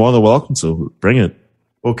 You're more than welcome to bring it.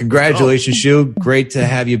 Well, congratulations, Shu. Great to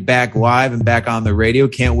have you back live and back on the radio.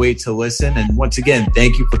 Can't wait to listen. And once again,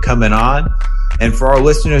 thank you for coming on. And for our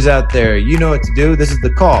listeners out there, you know what to do. This is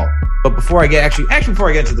the call. But before I get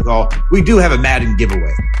into the call, we do have a Madden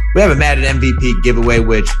giveaway. We have a Madden MVP giveaway,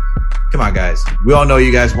 which, come on, guys. We all know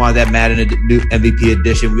you guys want that Madden MVP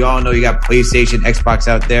edition. We all know you got PlayStation, Xbox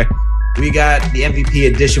out there. We got the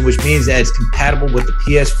MVP edition, which means that it's compatible with the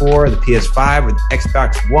PS4, the PS5, or the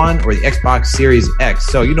Xbox One, or the Xbox Series X.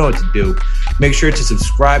 So you know what to do. Make sure to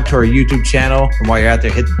subscribe to our YouTube channel. And while you're out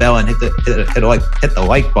there, hit the bell and hit the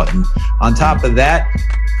like button. On top of that,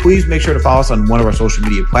 please make sure to follow us on one of our social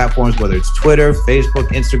media platforms, whether it's Twitter, Facebook,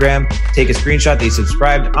 Instagram. Take a screenshot that you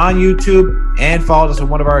subscribed on YouTube and followed us on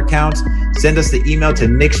one of our accounts. Send us the email to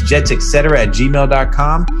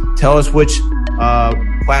knicksjetsetc@gmail.com. Tell us which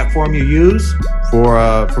platform you use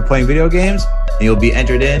for playing video games, and you'll be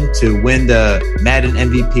entered in to win the Madden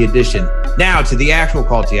MVP edition. Now to the actual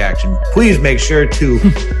call to action. Please make sure to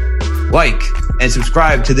like and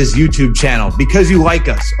subscribe to this YouTube channel because you like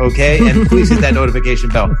us, okay? And please hit that notification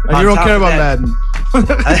bell. And you don't care about Madden.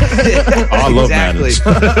 I love Madden.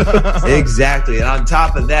 Exactly. And on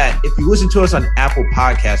top of that, if you listen to us on Apple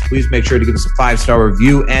Podcasts, please make sure to give us a 5-star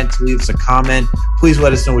review and to leave us a comment. Please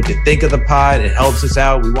let us know what you think of the pod. It helps us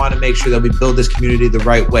out. We want to make sure that we build this community the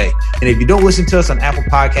right way. And if you don't listen to us on Apple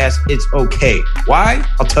Podcasts, it's okay. Why?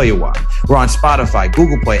 I'll tell you why. We're on Spotify,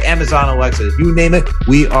 Google Play, Amazon Alexa. If you name it,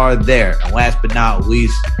 we are there. And last but not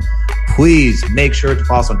least, please make sure to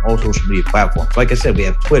follow us on all social media platforms. Like I said, we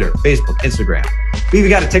have Twitter, Facebook, Instagram. We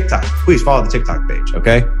even got a TikTok. Please follow the TikTok page,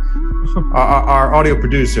 okay? Our audio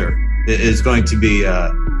producer is going to be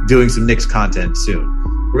doing some Knicks content soon.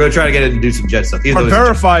 We're going to try to get it and do some Jet stuff. Our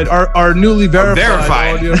verified, our newly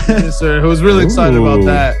verified audio producer, who was really excited about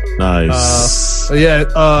that. Nice.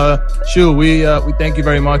 Shu, we thank you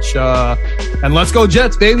very much. And let's go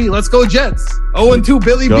Jets, baby. Let's go Jets. 0-2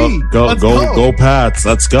 Billy B. Go Pats.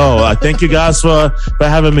 Let's go. I thank you guys for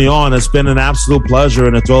having me on. It's been an absolute pleasure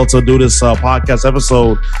and a thrill to do this podcast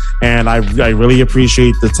episode. And I really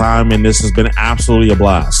appreciate the time, and this has been absolutely a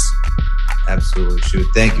blast. Absolutely, Shu.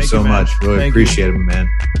 Thank you so much. Really appreciate it, man.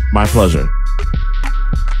 My pleasure.